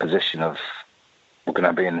that position of we're going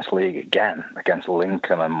to be in this league again against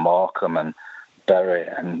Lincoln and Morecambe and Bury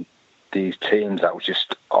and these teams, that was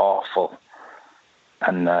just awful.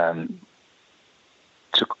 And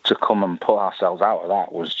to come and pull ourselves out of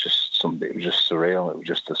that was just something. It was just surreal. It was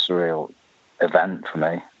just a surreal event for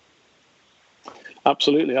me.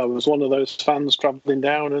 Absolutely, I was one of those fans travelling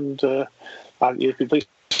down, and you'd be pleased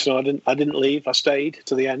to know I didn't leave. I stayed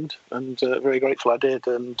to the end, and very grateful I did.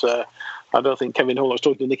 And I don't think Kevin Horlock, I was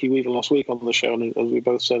talking to Nicky Weaver last week on the show, and as we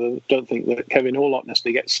both said, I don't think that Kevin Horlock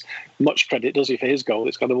necessarily gets much credit, does he, for his goal?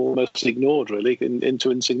 It's kind of almost ignored, really, into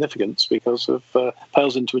insignificance because of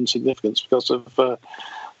pales into insignificance because of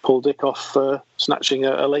Paul Dickoff snatching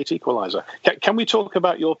a late equaliser. Can we talk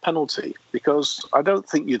about your penalty? Because I don't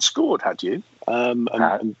think you'd scored, had you? And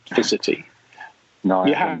for City. No,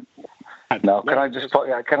 You I haven't. have. No, can I just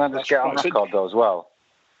get on record though as well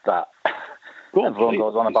that everyone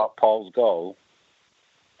goes on about Paul's goal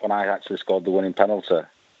when I actually scored the winning penalty.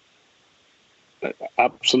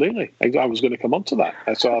 Absolutely. I was going to come on to that.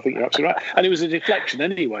 So I think you're absolutely right. And it was a deflection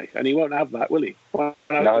anyway, and he won't have that, will he? No,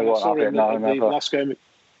 he won't have it. No, never.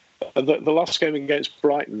 The last game against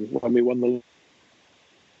Brighton when we won the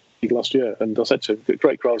league last year, and I said to him,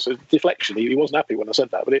 great cross, deflection. He wasn't happy when I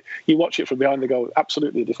said that, but you watch it from behind the goal,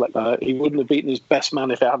 absolutely a deflection. He wouldn't have beaten his best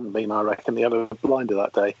man if it hadn't been, I reckon. He had a blinder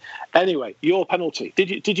that day. Anyway, your penalty.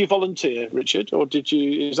 Did you volunteer, Richard, or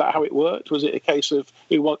is that how it worked? Was it a case of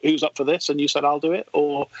who's up for this and you said I'll do it,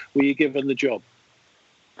 or were you given the job?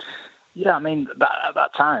 Yeah, I mean, at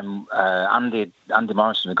that time, Andy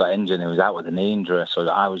Morrison had got injured and he was out with a knee injury, so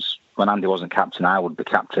when Andy wasn't captain, I would be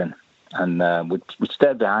captain. And we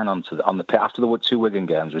stayed behind on the pitch. After the 2 Wigan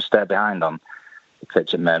games, we stayed behind on the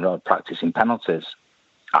pitch at Main Road practising penalties.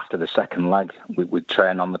 After the second leg, we'd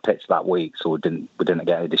train on the pitch that week, so we didn't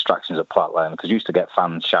get any distractions at Platt Lane, because you used to get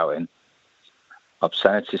fans shouting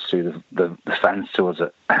obscenities through the fence to us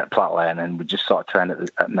at Platt Lane, and we just sort of trained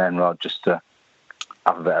at Main Road just to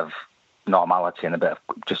have a bit of normality and a bit of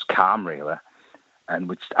just calm, really.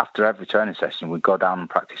 And after every training session, we'd go down and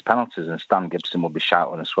practice penalties, and Stan Gibson would be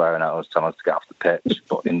shouting and swearing at us, telling us to get off the pitch,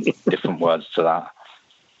 but in different words to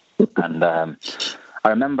that. And I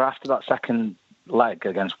remember after that second leg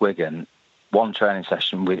against Wigan, one training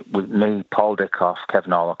session with me, Paul Dickoff,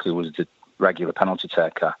 Kevin Orlock, who was the regular penalty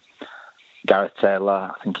taker, Gareth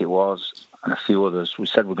Taylor, I think it was, and a few others. We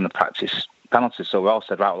said we're going to practice penalties, so we all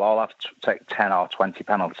said, right, we'll all have to take 10 or 20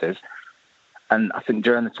 penalties. And I think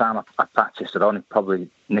during the time I practiced, probably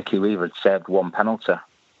Nicky Weaver had saved one penalty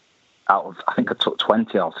out of, I think I took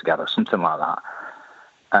 20 altogether, something like that.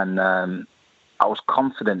 And I was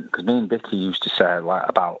confident, because me and Vicky used to say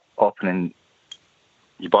about opening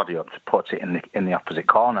your body up to put it in the opposite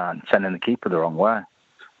corner and sending the keeper the wrong way.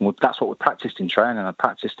 And that's what we practiced in training. I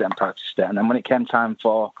practiced it. And then when it came time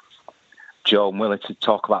for Joe and Willie to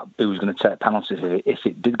talk about who was going to take penalties, if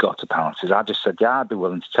it did go to penalties, I just said, yeah, I'd be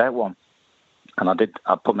willing to take one. And I did.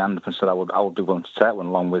 I put my hand up and said I would be willing to take one,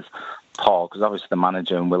 along with Paul, because obviously the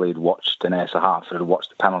manager and Willie had watched, and Asa Hartford had watched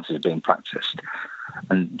the penalties being practiced.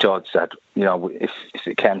 And George said, if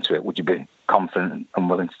it came to it, would you be confident and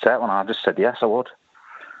willing to take one? And I just said, yes, I would.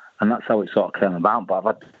 And that's how it sort of came about.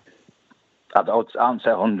 But I won't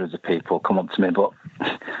say hundreds of people come up to me, but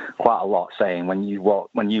quite a lot saying, when you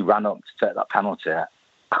ran up to take that penalty, I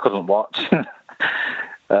couldn't watch.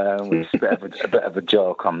 Which is a bit of a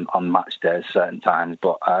joke on match days certain times,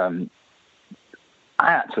 but I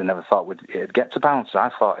actually never thought it'd get to penalties.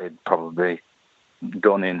 I thought it'd probably be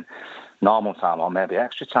done in normal time or maybe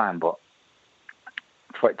extra time, but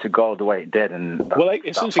for it to go the way it did, and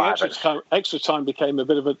extra time became a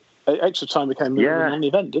bit of a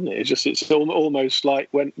non-event, didn't it? It's almost like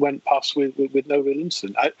went past with no real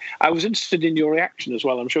incident. I was interested in your reaction as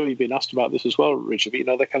well. I'm sure you've been asked about this as well, Richard.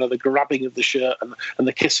 But, the kind of the grabbing of the shirt and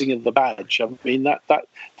the kissing of the badge. I mean,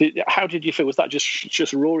 how did you feel? Was that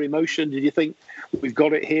just raw emotion? Did you think we've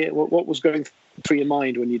got it here? What was going through your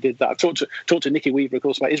mind when you did that? I talked to Nicky Weaver, of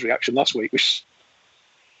course, about his reaction last week, which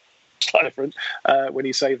slightly different when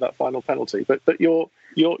he saved that final penalty. But your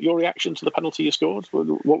reaction to the penalty you scored,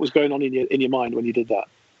 what was going on in your mind when you did that?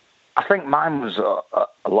 I think mine was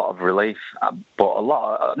a lot of relief, but a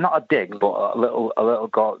lot, not a dig, but a little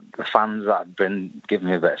got the fans that had been giving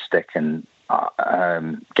me a bit of stick and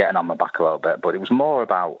getting on my back a little bit. But it was more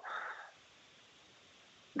about,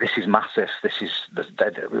 this is massive. This is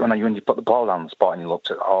when you put the ball down the spot and you looked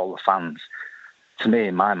at all the fans. To me,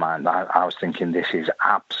 in my mind, I was thinking, this is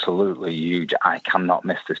absolutely huge. I cannot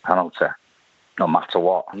miss this penalty, no matter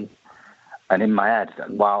what. And in my head,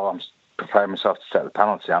 while I'm preparing myself to take the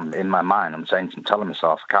penalty, I'm telling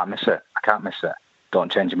myself, I can't miss it.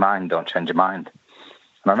 Don't change your mind. And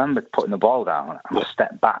I remember putting the ball down, and I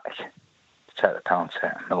stepped back to take the penalty,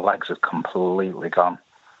 and my legs had completely gone.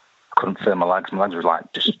 I couldn't feel my legs. My legs were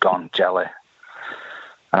like just gone, jelly.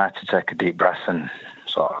 And I had to take a deep breath and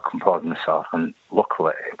sort of compose myself, and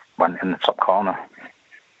luckily it went in the top corner.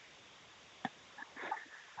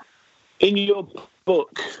 In your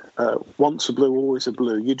book, Once a Blue, Always a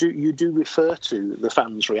Blue, you do refer to the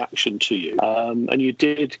fans' reaction to you, and you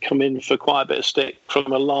did come in for quite a bit of stick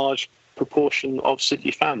from a large proportion of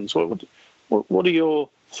City fans. What are your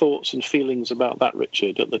thoughts and feelings about that,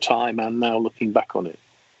 Richard, at the time and now looking back on it?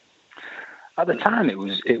 At the time,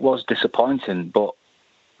 it was disappointing, but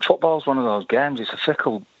football's one of those games. It's a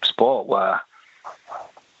fickle sport where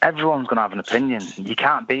everyone's going to have an opinion. You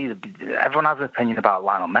can't be everyone has an opinion about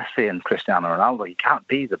Lionel Messi and Cristiano Ronaldo. You can't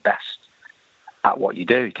be the best at what you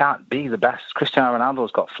do. You can't be the best. Cristiano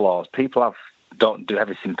Ronaldo's got flaws. People don't do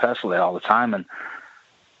everything perfectly all the time, and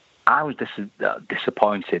I was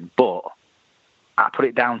disappointed, but I put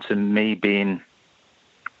it down to me being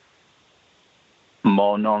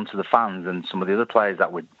more known to the fans than some of the other players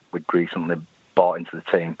that we'd recently bought into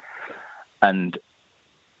the team, and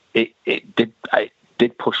it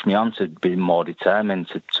did push me on to be more determined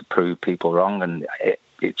to prove people wrong, and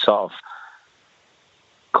it sort of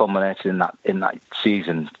culminated in that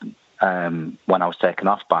season when I was taken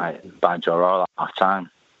off by Joe Royle at half time,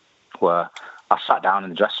 where I sat down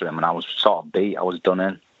in the dressing room and I was sort of beat. I was done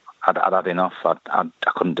in. I'd had enough. I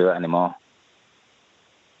couldn't do it anymore.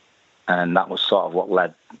 And that was sort of what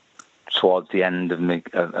led towards the end of my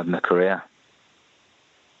career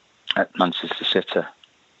at Manchester City.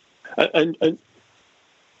 And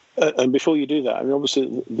before you do that, I mean,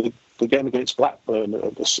 obviously the game against Blackburn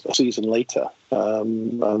a season later,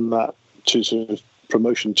 and that to sort of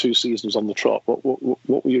promotion 2 seasons on the trot. What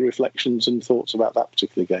were your reflections and thoughts about that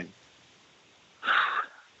particular game?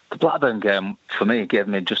 The Blackburn game for me gave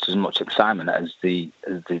me just as much excitement as the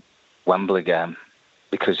Wembley game,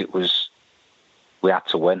 because we had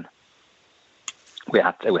to win. We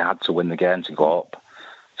had to win the game to go up.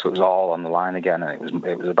 So it was all on the line again, and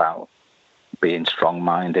it was about being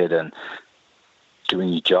strong-minded and doing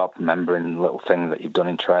your job, remembering little things that you've done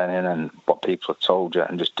in training and what people have told you,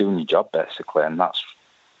 and just doing your job basically. And that's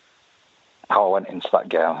how I went into that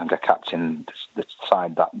game. I think I captained the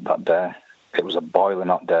side that day. It was a boiling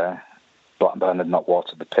hot day. Blackburn had not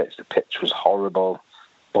watered the pitch. The pitch was horrible,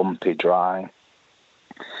 bumpy, dry.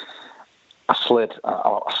 I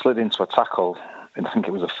slid into a tackle, I think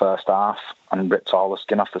it was the first half, and ripped all the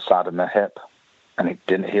skin off the side of my hip, and it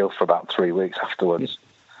didn't heal for about 3 weeks afterwards.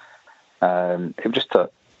 It was just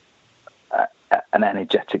an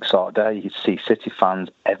energetic sort of day. You could see City fans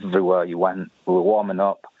everywhere you went. We were warming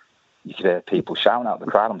up. You could hear people shouting out the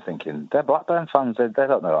crowd. I'm thinking, they're Blackburn fans. They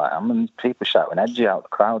don't know who I am. And people shouting Edghill out the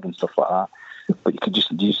crowd and stuff like that. But you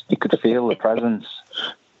could feel the presence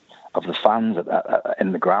of the fans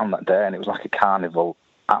in the ground that day, and it was like a carnival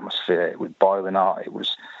atmosphere. It was boiling hot. It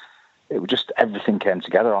was just everything came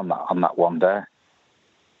together on that one day.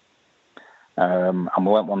 And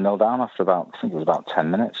we went 1-0 down after I think it was about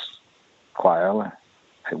 10 minutes, quite early,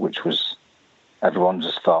 which was, everyone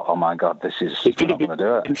just thought, oh my God, this is, we're not going to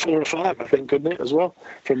do it. In 4 or 5, I think, couldn't it, as well,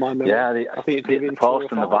 from my memory? Yeah, I think it could have been the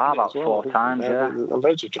post and the bar about well. 4 times, yeah.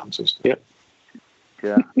 Loads of chances, yeah.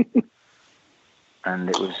 Yeah. And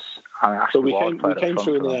it was, so we came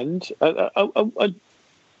through in the end.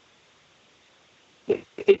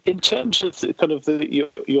 In terms of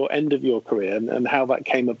your end of your career and how that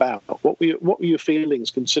came about, what were your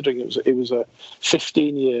feelings, considering it was a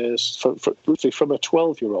 15 years from a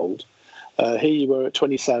 12-year-old? Here you were at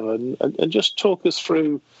 27, and just talk us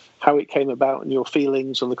through how it came about and your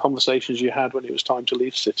feelings and the conversations you had when it was time to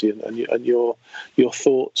leave City, and your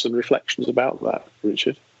thoughts and reflections about that,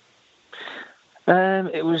 Richard.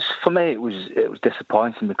 It was, for me, it was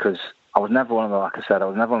disappointing, because I was never one of those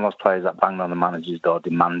players that banged on the manager's door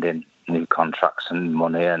demanding new contracts and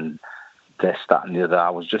money and this, that, and the other.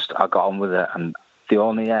 I got on with it, and I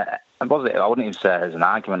wouldn't even say it as an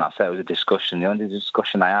argument. I'd say it was a discussion. The only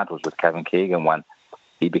discussion I had was with Kevin Keegan when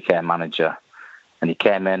he became manager, and he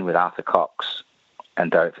came in with Arthur Cox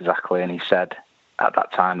and Derek Zackley, and he said at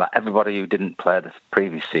that time that everybody who didn't play the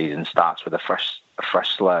previous season starts with a fresh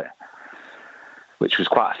slate, which was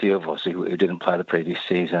quite a few of us who didn't play the previous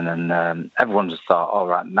season. And everyone just thought, all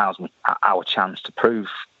right, now's our chance to prove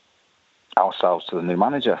ourselves to the new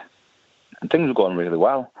manager. And things were going really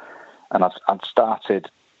well. And I'd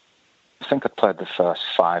started, I think I'd played the first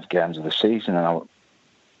 5 games of the season, and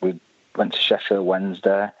we went to Sheffield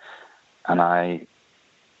Wednesday, and I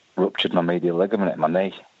ruptured my medial ligament in my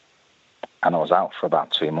knee. And I was out for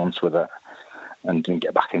about 2 months with it and didn't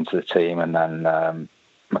get back into the team. And then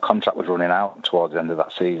my contract was running out towards the end of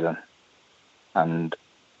that season, and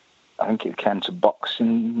I think it came to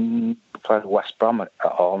boxing. We played West Brom at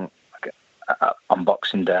home on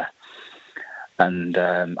Boxing Day, and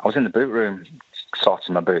I was in the boot room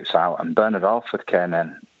sorting my boots out, and Bernard Alford came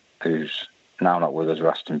in, who's now not with us,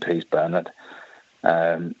 rest in peace, Bernard.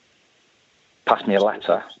 Passed me a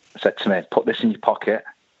letter, said to me, put this in your pocket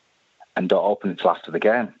and don't open it till after the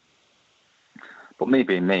game. But me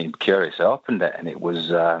being me, curious, I opened it, and it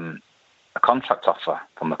was a contract offer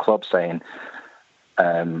from the club saying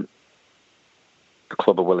the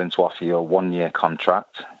club are willing to offer you a 1-year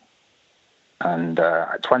contract. And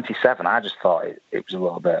at 27, I just thought it was a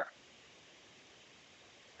little bit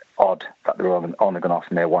odd that they were only going to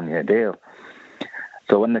offer me a 1-year deal.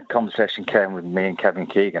 So when the conversation came with me and Kevin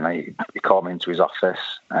Keegan, he called me into his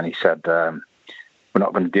office and he said, "We're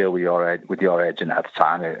not going to deal with your agent at the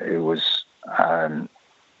time. It was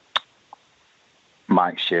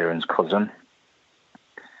Mike Sheeran's cousin,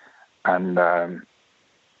 and we're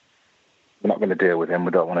not going to deal with him.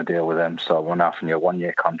 We don't want to deal with him. So we're offering you a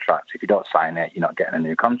 1-year contract. If you don't sign it, you're not getting a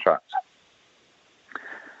new contract."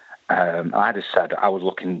 I just said I was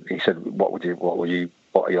looking. He said, "What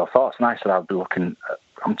are your thoughts?" And I said, "I'd be looking.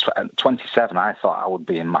 I'm 27. I thought I would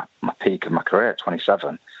be in my peak of my career at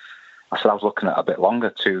 27." I said I was looking at a bit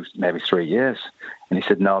longer, 2, maybe 3 years. And he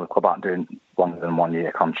said, "No, the club aren't doing longer than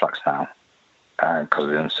 1-year contracts now because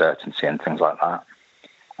of the uncertainty and things like that."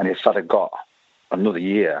 And if I'd have got another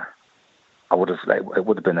year, it would have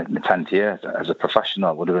been the 10th year as a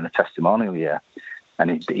professional. It would have been a testimonial year.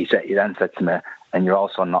 And he then said to me, "And you're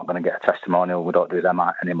also not going to get a testimonial. We don't do them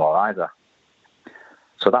anymore either."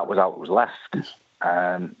 So that was how it was left.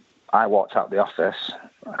 I walked out the office.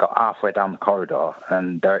 I got halfway down the corridor,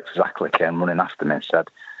 and Derek Zackley came running after me and said,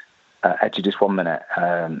 "Edgy, just 1 minute.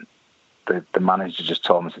 The manager just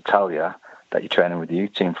told me to tell you that you're training with the U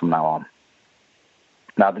team from now on."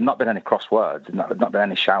 Now, there's not been any cross words. There's not been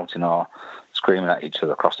any shouting or screaming at each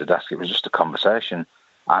other across the desk. It was just a conversation.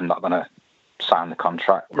 "I'm not going to sign the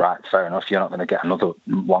contract." "Right, fair enough. You're not going to get another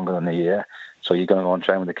longer than a year, so you're going to go and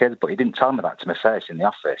train with the kids." But he didn't tell me that to my face in the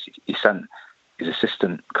office. He sent his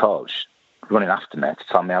assistant coach running after me to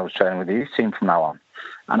tell me I was training with the youth team from now on.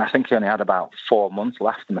 And I think he only had about 4 months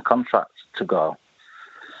left in the contract to go.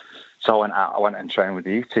 So I went and trained with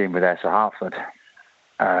the youth team with Ace of Hartford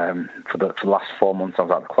for the last 4 months I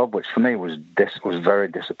was at the club, which for me was very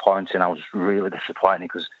disappointing. I was really disappointed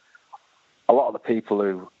because a lot of the people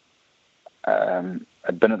who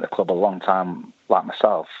had been at the club a long time, like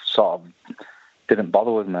myself, sort of didn't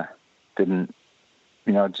bother with me.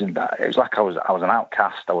 It was like I was an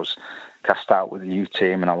outcast. I was cast out with the youth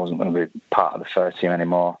team, and I wasn't going to be part of the first team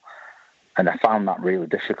anymore. And I found that really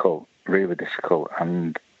difficult.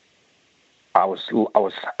 And I was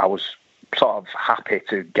sort of happy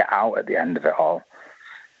to get out at the end of it all.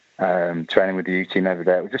 Training with the youth team every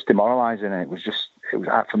day, it was just demoralising, and it was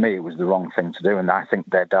for me, it was the wrong thing to do, and I think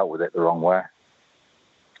they dealt with it the wrong way.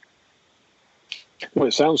 Well,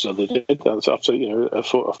 it sounds like they did. That's after a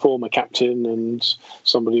former captain and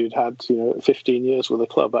somebody who'd had 15 years with the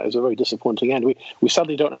club. That is a very disappointing end. We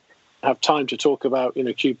sadly don't have time to talk about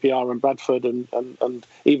QPR and Bradford and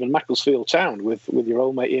even Macclesfield Town with your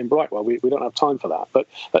old mate Ian Brightwell. We don't have time for that. But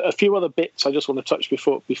a few other bits I just want to touch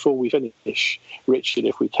before we finish, Richard,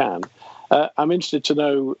 if we can. I'm interested to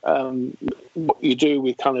know what you do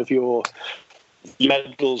with kind of your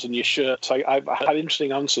medals and your shirts. I've had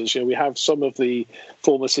interesting answers. We have some of the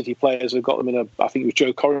former City players who've got them I think it was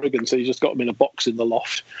Joe Corrigan, so he's just got them in a box in the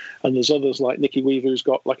loft. And there's others like Nicky Weaver who's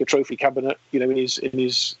got like a trophy cabinet, in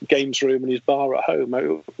his games room and his bar at home.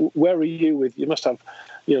 Where are you with? You must have,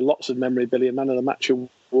 lots of memorabilia, man of the match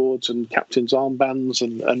awards and captain's armbands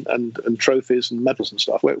and trophies and medals and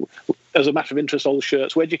stuff. As a matter of interest, old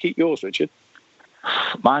shirts. Where do you keep yours, Richard?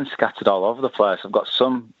 Mine's scattered all over the place. I've got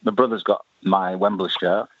some. My brother's got my Wembley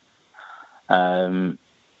shirt. My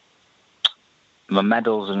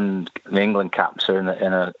medals and the England caps are in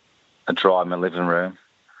a drawer in my living room.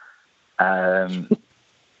 A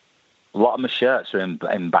lot of my shirts are in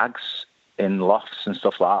bags, in lofts and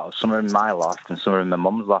stuff like that. Some are in my loft and some are in my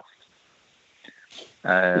mum's loft.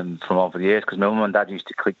 From over the years, because my mum and dad used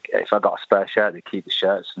to if I got a spare shirt, they'd keep the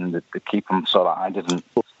shirts and they'd keep them so that I didn't.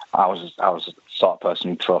 I was the sort of person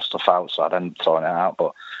who throw stuff out, so I didn't throw it out,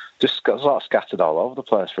 but just got sort of scattered all over the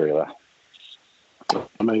place, really.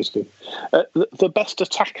 Amazing. The best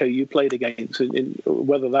attacker you played against,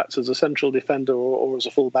 whether that's as a central defender or as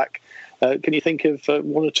a fullback, can you think of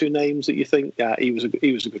one or two names that you think he was a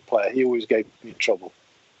good player? He always gave me trouble.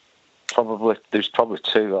 There's probably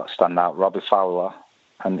two that stand out: Robbie Fowler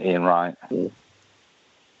and Ian Wright. Mm.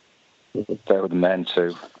 They were the main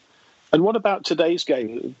two. And what about today's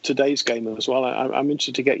game as well? I'm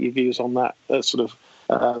interested to get your views on that,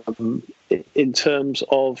 in terms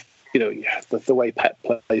of the way Pep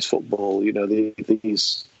plays football.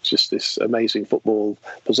 These just this amazing football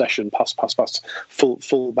possession, pass,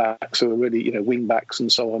 full backs who are really wing backs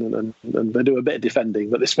and so on, and they do a bit of defending,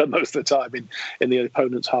 but they spend most of the time in the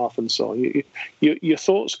opponent's half and so on. Your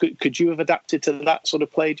thoughts? Could you have adapted to that sort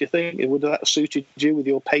of play? Do you think would that have suited you with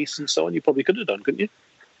your pace and so on? You probably could have done, couldn't you?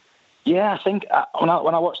 Yeah, I think when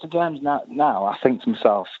I watch the games now, I think to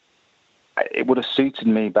myself, it would have suited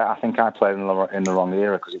me better. I think I played in the wrong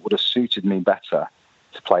era, because it would have suited me better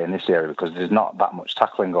to play in this era, because there's not that much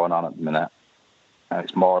tackling going on at the minute.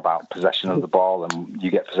 It's more about possession of the ball, and you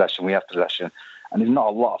get possession, we have possession. and there's not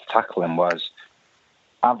a lot of tackling, whereas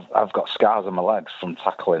I've got scars on my legs from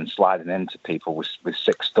tackling, sliding into people with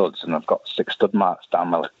 6 studs, and I've got 6 stud marks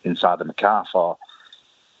down inside of my calf. Or,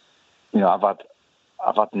 I've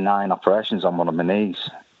had 9 operations on one of my knees,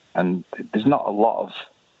 and there's not a lot of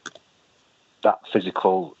that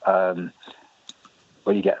physical,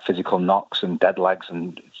 where you get physical knocks and dead legs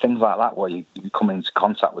and things like that, where you come into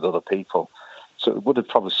contact with other people. So it would have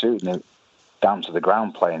probably suited me down to the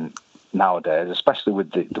ground playing nowadays, especially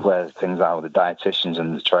with the way things are with the dietitians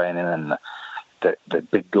and the training and the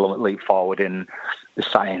big leap forward in the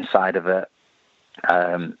science side of it.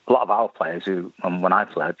 A lot of our players who, when I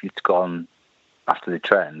played, used to go on after they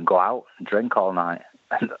train, go out and drink all night,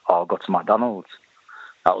 or go to McDonald's.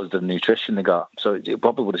 That was the nutrition they got. So it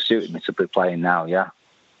probably would have suited me to be playing now, yeah.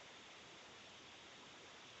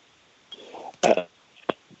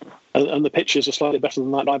 And the pitches are slightly better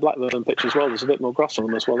than that by Blackburn pitch as well. There's a bit more grass on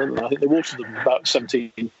them as well, isn't there? I think they watered them about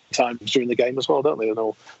 17 times during the game as well, don't they? And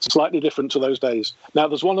all slightly different to those days. Now,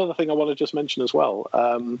 there's one other thing I want to just mention as well.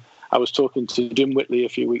 I was talking to Jim Whitley a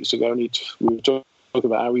few weeks ago, and we were talking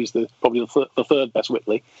about how he's probably the third best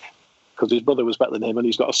Whitley, because his brother was better than him, and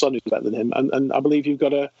he's got a son who's better than him. And I believe you've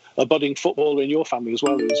got a budding footballer in your family as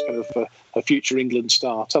well, who's kind of a future England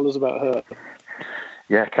star. Tell us about her.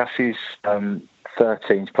 Yeah, Cassie's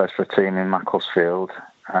 13, she plays for a team in Macclesfield.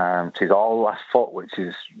 She's all left foot, which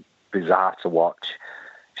is bizarre to watch.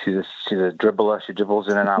 She's a dribbler. She dribbles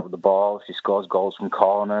in and out with the ball. She scores goals from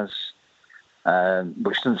corners,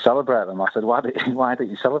 but she doesn't celebrate them. I said, why didn't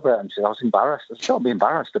you celebrate them? She said, I was embarrassed. I said, don't be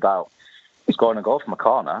embarrassed about scoring a goal from a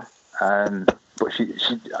corner. But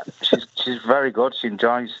she's very good. She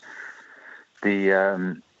enjoys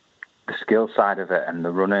the skill side of it and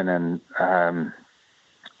the running, and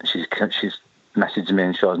she's messaged me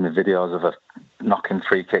and shows me videos of her knocking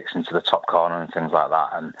free kicks into the top corner and things like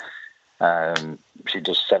that. And she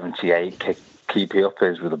does 78 keepy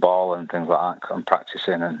uppies with the ball and things like that, and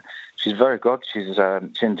practicing. And she's very good. She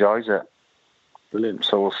enjoys it. Brilliant.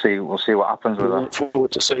 So we'll see what happens with her. I look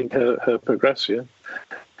forward to seeing her progress. Yeah.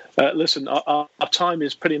 Listen, our time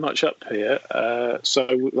is pretty much up here.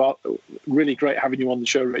 So really great having you on the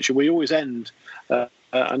show, Richard. We always end.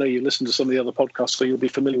 I know you listen to some of the other podcasts, so you'll be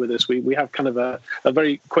familiar with this. We have kind of a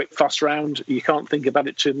very quick, fast round. You can't think about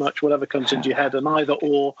it too much. Whatever comes into your head, an either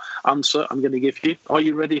or answer I'm going to give you. Are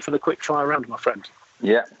you ready for the quick fire round, my friend?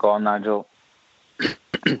 Yeah, go on, Nigel.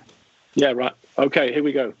 Yeah, right. Okay, here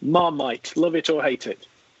we go. Marmite, love it or hate it?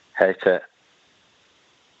 Hate it.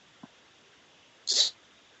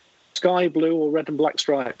 Sky blue or red and black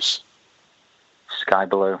stripes? Sky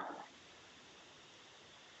blue.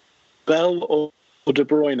 Bell or De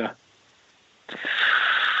Bruyne?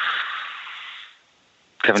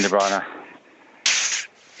 Kevin De Bruyne.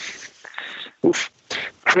 Oof.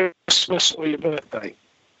 Christmas or your birthday?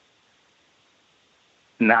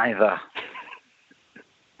 Neither.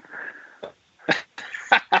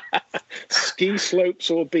 Ski slopes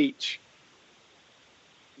or beach?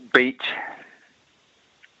 Beach.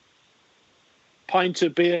 Pint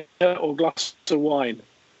of beer or glass of wine?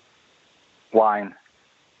 Wine.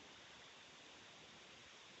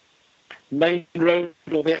 Main Road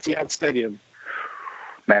or the Etihad Stadium?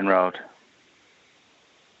 Main Road.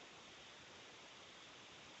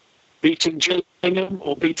 Beating Gillingham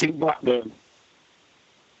or beating Blackburn?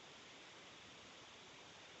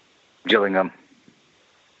 Gillingham.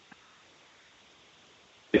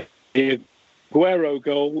 The Aguero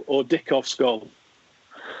goal or Dickoff's goal?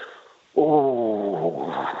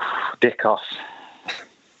 Oh, Dickoff.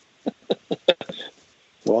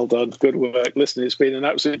 Well done. Good work. Listen, it's been an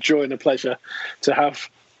absolute joy and a pleasure to have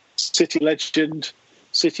City legend,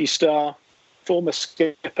 City star, former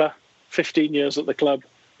skipper, 15 years at the club.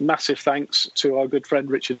 Massive thanks to our good friend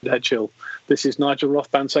Richard Edghill. This is Nigel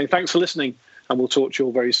Rothband saying thanks for listening, and we'll talk to you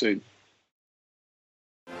all very soon.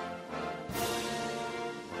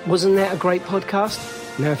 Wasn't that a great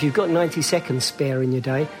podcast? Now, if you've got 90 seconds spare in your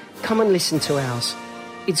day, come and listen to ours.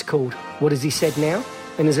 It's called What Has He Said Now?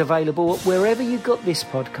 And is available wherever you got this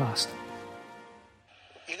podcast.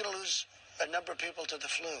 You're going to lose a number of people to the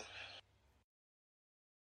flu.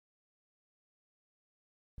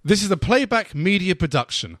 This is a Playback Media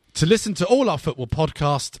production. To listen to all our football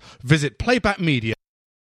podcasts, visit Playback Media.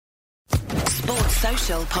 Sports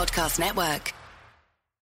Social Podcast Network.